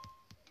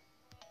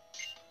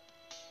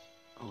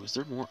 Oh, is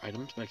there more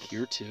items back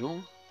here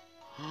too?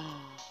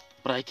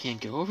 But I can't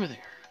go over there.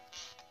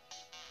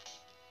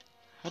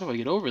 How do I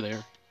get over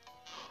there?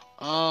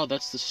 Oh,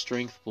 that's the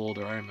strength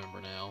boulder. I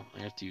remember now.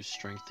 I have to use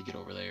strength to get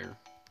over there.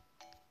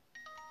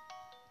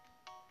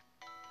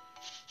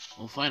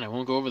 Well, fine. I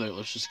won't go over there.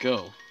 Let's just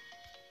go.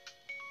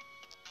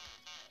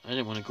 I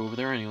didn't want to go over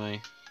there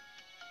anyway.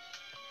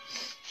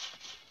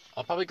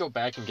 I'll probably go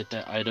back and get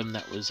that item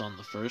that was on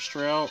the first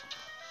route.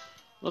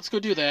 Let's go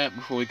do that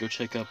before we go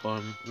check up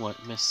on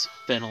what Miss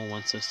Fennel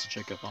wants us to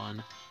check up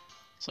on.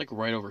 It's like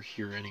right over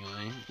here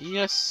anyway.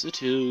 Yes,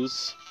 it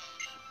is.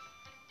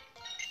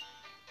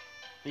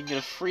 We can get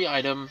a free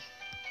item.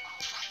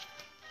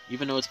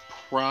 Even though it's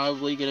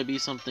probably going to be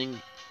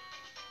something...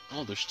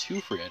 Oh, there's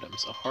 2 free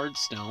items. A hard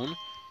stone.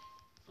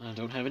 I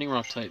don't have any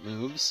rock-type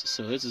moves,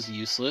 so this is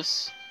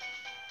useless.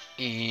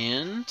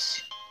 And...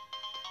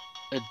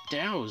 a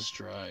Dow's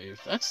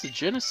Drive. That's the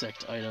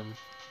Genesect item.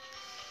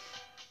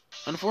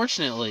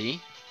 Unfortunately,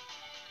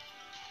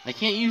 I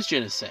can't use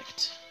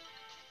Genesect.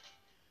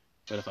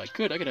 But if I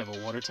could have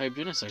a water-type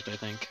Genesect, I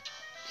think.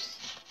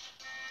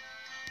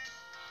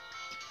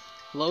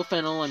 Hello,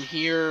 Fennel, I'm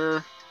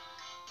here.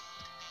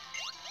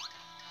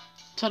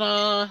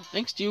 Ta-da!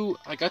 Thanks to you,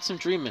 I got some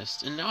Dream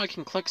Mist, and now I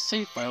can collect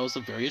save files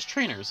of various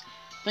trainers.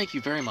 Thank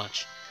you very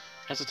much.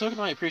 As a token of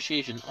my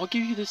appreciation, I'll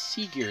give you the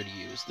Sea Gear to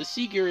use. The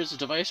Sea Gear is a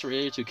device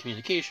related to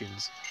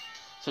communications,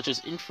 such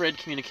as infrared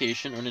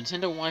communication or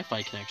Nintendo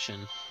Wi-Fi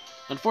connection.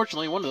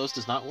 Unfortunately, one of those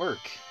does not work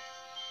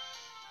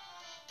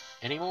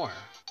anymore.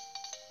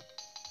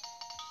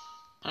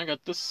 I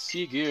got the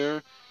Sea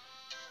Gear.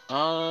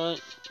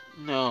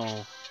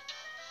 No.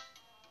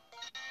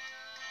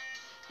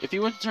 If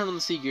you want to turn on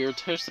the Sea Gear,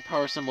 touch the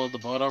power symbol at the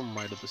bottom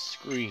right of the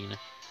screen.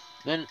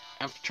 Then,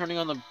 after turning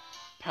on the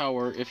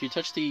power, if you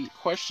touch the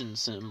question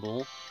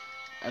symbol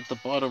at the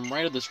bottom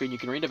right of the screen, you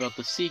can read about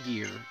the Sea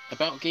Gear.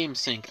 About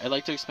GameSync, I'd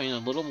like to explain a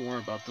little more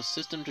about the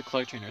system to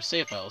collect trainer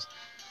save files.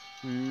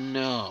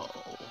 No.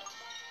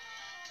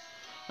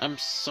 I'm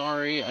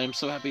sorry, I'm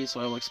so happy,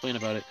 so I will explain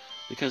about it.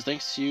 Because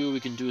thanks to you, we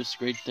can do this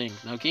great thing.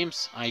 Now,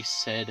 I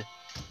said...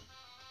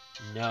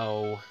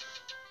 no.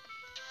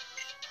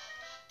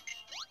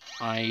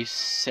 I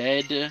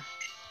said...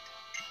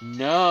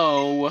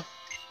 no.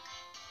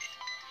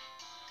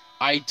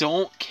 I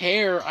don't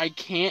care. I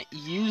can't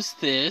use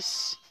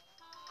this.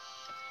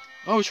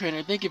 Oh,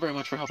 trainer, thank you very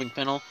much for helping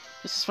Fennel.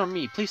 This is from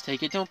me. Please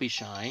take it. Don't be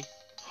shy.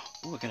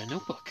 Oh, I got a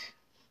notebook.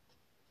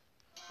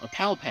 A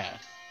pal pad.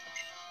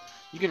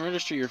 You can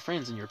register your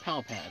friends in your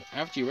pal pad.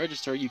 After you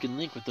register, you can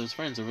link with those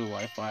friends over the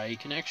Wi-Fi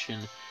connection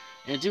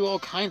and do all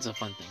kinds of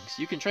fun things.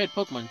 You can trade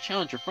Pokemon,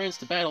 challenge your friends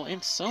to battle,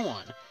 and so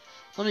on.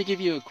 Let me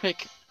give you a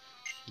quick...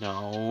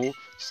 no.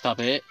 Stop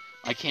it.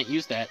 I can't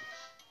use that.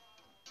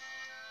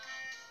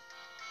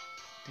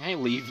 Can I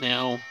leave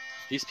now?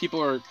 These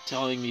people are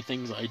telling me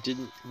things I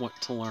didn't want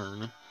to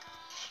learn.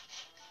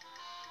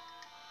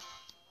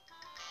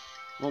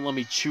 Won't let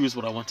me choose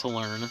what I want to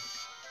learn.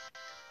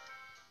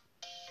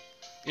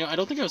 You know, I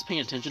don't think I was paying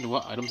attention to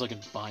what items I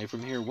could buy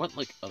from here. What,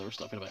 like, other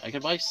stuff can I buy? I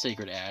can buy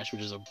Sacred Ash,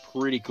 which is a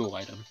pretty cool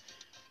item.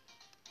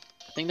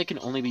 I think that can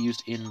only be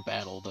used in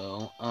battle,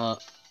 though.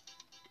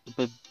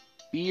 The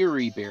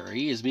Beery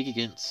Berry is weak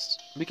against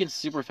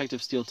super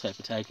effective Steel-type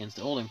attack against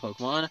the holding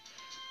Pokemon.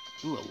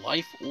 Ooh, a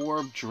Life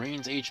Orb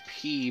drains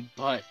HP,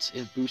 but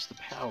it boosts the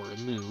power it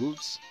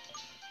moves.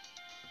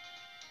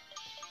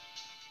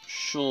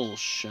 Shoal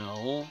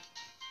Shell.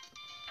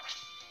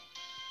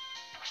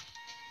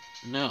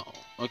 No.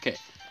 Okay.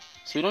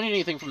 So we don't need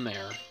anything from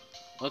there.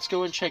 Let's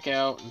go and check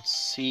out and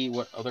see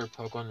what other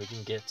Pokemon we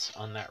can get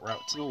on that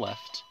route to the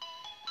left.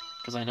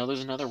 Because I know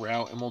there's another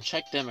route, and we'll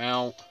check them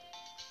out.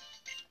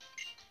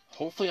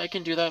 Hopefully I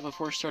can do that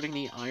before starting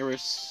the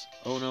Iris,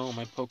 oh no,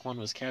 my Pokemon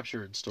was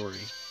captured story.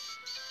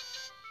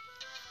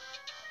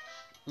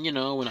 You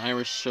know, when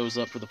Iris shows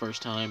up for the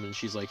first time and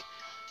she's like,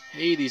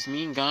 hey, these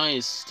mean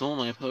guys stole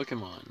my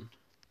Pokemon.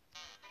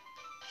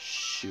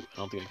 Shoot, I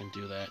don't think I can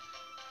do that.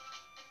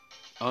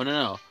 Oh,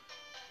 no.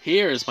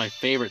 Here is my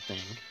favorite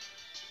thing.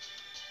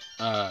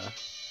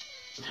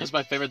 Here's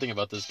my favorite thing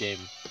about this game.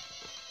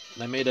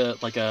 I made a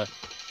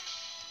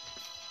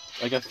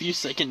few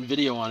second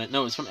video on it.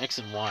 No, it's from X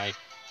and Y.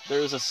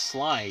 There's a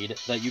slide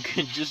that you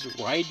can just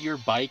ride your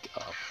bike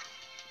up.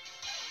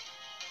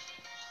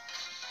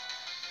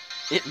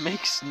 It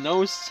makes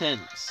no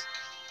sense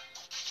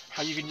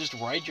how you can just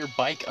ride your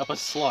bike up a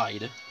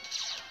slide.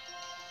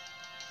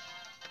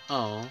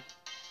 Oh,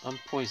 I'm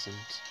poisoned.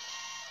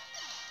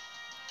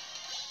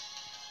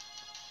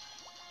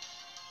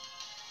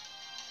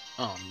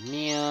 Oh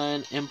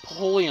man,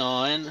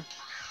 Empoleon.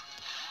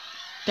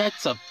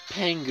 That's a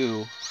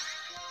Pengu.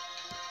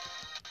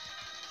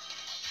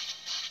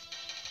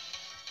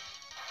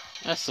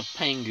 That's a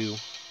Pengu.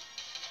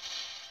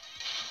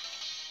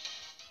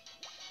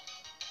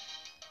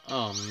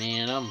 Oh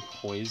man, I'm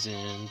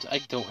poisoned. I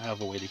don't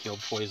have a way to heal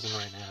poison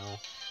right now.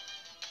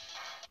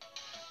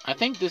 I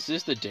think this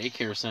is the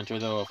daycare center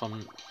though, if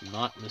I'm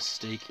not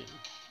mistaken.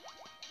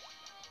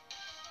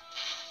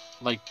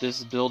 Like,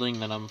 this building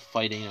that I'm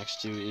fighting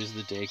next to is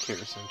the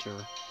daycare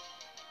center.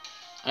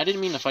 I didn't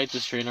mean to fight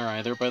this trainer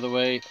either, by the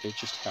way. It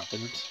just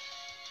happened.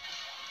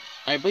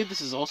 I believe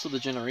this is also the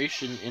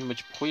generation in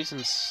which poison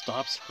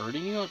stops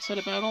hurting you outside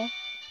of battle.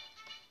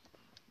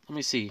 Let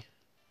me see.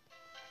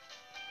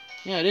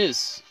 Yeah, it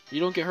is. You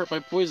don't get hurt by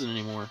poison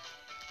anymore.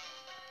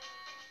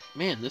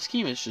 Man, this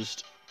game is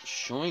just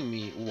showing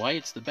me why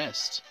it's the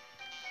best.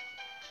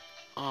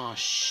 Aw,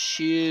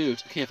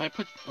 shoot. Okay, if I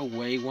put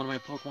away one of my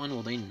Pokemon,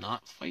 will they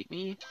not fight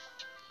me?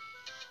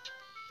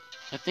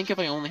 I think if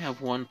I only have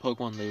one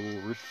Pokemon, they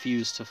will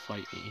refuse to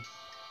fight me.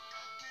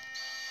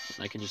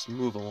 And I can just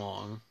move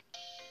along.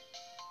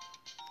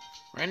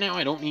 Right now,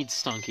 I don't need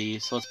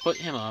Stunky, so let's put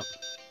him up.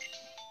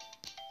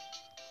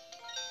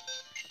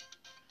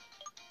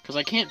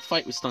 Because I can't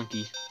fight with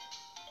Stunky.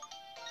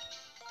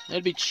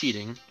 That'd be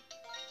cheating.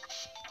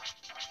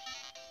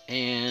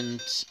 And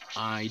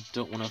I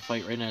don't want to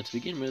fight right now to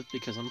begin with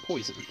because I'm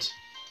poisoned.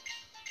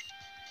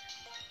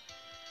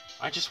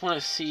 I just want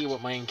to see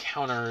what my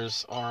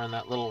encounters are in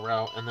that little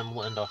route, and then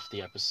we'll end off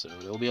the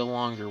episode. It'll be a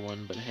longer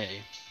one, but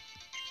hey.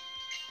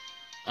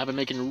 I've been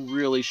making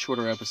really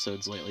shorter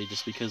episodes lately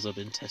just because I've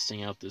been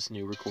testing out this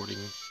new recording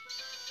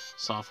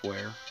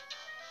software.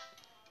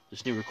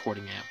 This new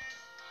recording app.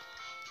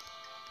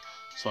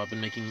 So I've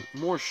been making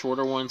more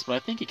shorter ones, but I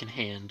think it can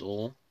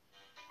handle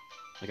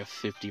like a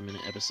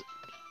 50-minute episode.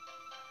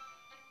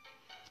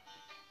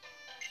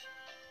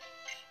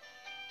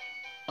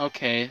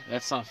 Okay,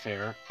 that's not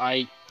fair.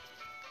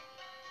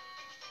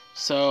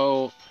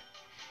 So,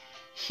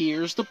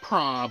 here's the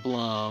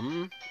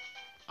problem.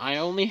 I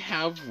only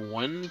have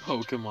one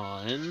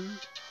Pokemon.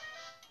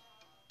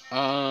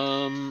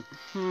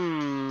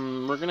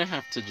 We're gonna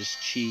have to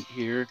just cheat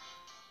here.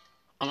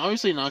 I'm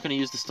obviously not gonna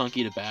use the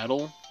Stunky to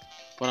battle,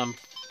 but I'm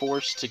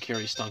forced to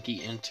carry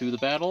Stunky into the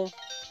battle.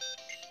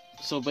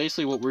 So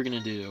basically what we're gonna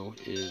do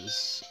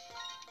is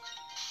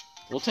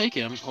we'll take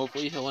him.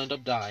 Hopefully he'll end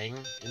up dying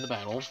in the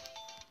battle.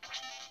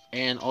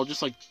 And I'll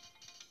just, like,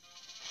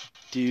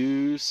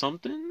 do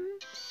something?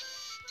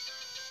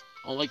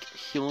 I'll, like,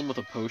 heal him with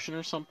a potion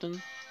or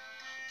something.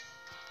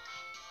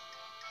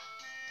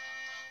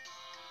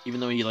 Even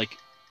though he, like...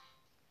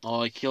 I'll,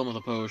 like, heal him with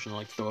a potion,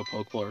 like, throw a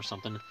Pokeball or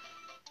something.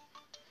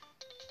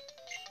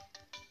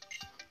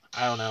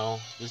 I don't know.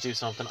 Just do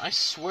something. I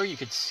swear you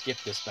could skip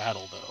this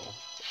battle, though.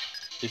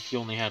 If you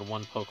only had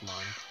one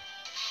Pokemon.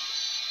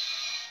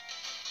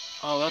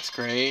 Oh, that's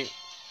great.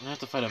 I'm gonna have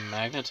to fight a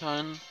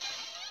Magneton.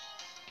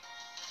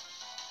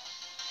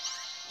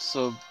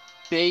 So,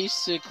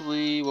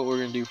 basically, what we're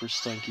gonna do for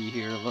Stunky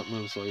here... What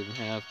moves do I even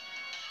have?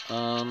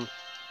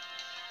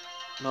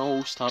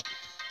 No, stop.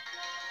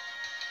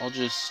 I'll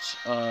just,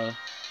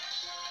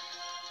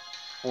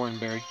 Orange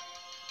Berry.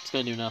 It's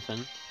gonna do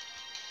nothing.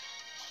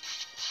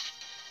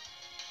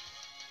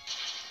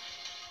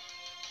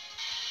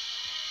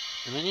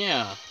 And then,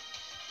 yeah.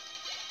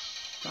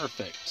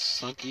 Perfect.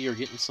 Stunky, you're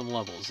getting some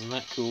levels. Isn't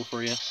that cool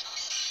for you?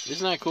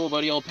 Isn't that cool,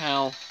 buddy, old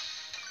pal?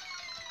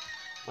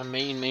 My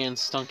main man,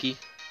 Stunky.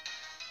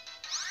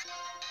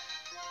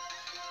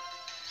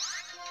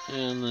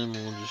 And then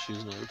we'll just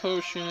use another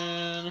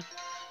potion.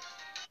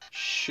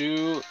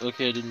 Shoot.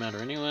 Okay, it didn't matter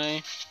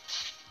anyway.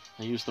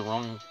 I used the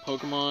wrong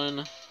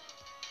Pokemon.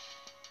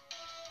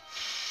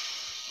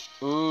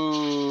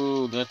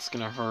 Ooh, that's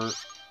gonna hurt.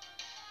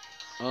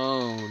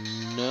 Oh,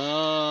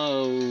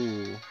 no.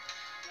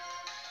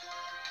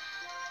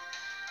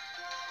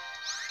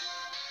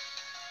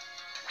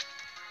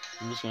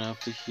 I'm just gonna have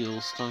to heal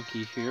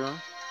Stunky here.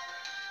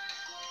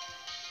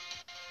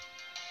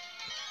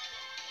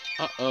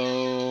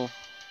 Uh-oh.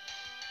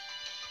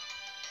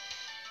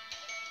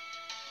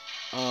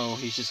 Oh,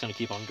 he's just gonna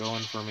keep on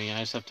going for me. I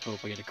just have to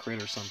hope I get a crit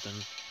or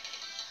something.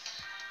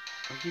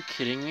 Are you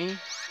kidding me?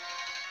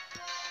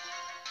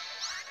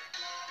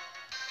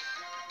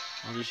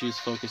 I'll just use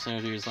Focus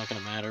Energy, it's not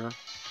gonna matter.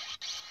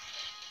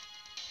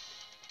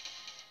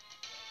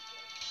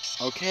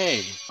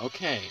 Okay,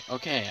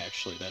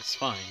 actually, that's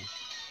fine.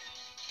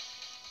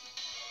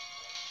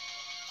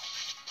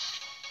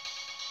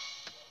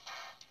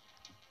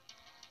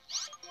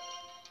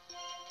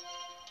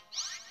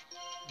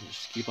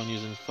 Just keep on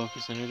using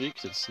Focus Energy,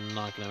 because it's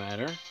not gonna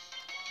matter.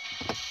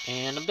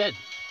 And I'm dead.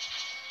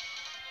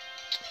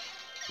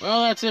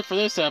 Well, that's it for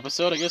this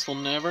episode. I guess we'll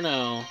never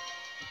know.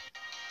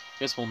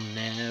 Guess we'll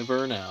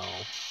never know.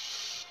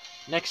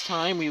 Next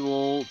time we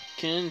will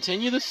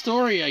continue the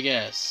story, I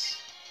guess.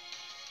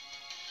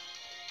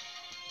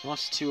 I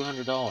lost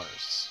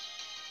 $200.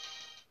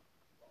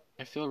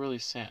 I feel really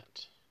sad.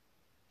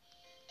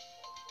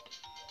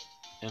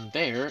 And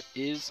there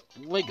is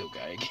Lego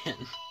Guy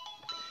again.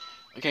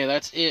 Okay,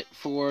 that's it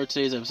for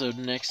today's episode.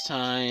 Next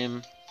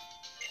time,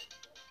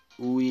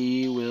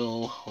 we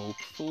will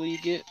hopefully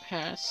get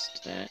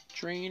past that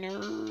trainer.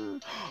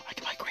 I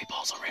can buy Great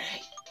Balls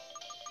already.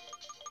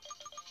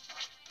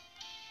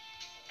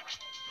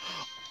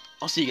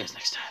 I'll see you guys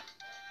next time.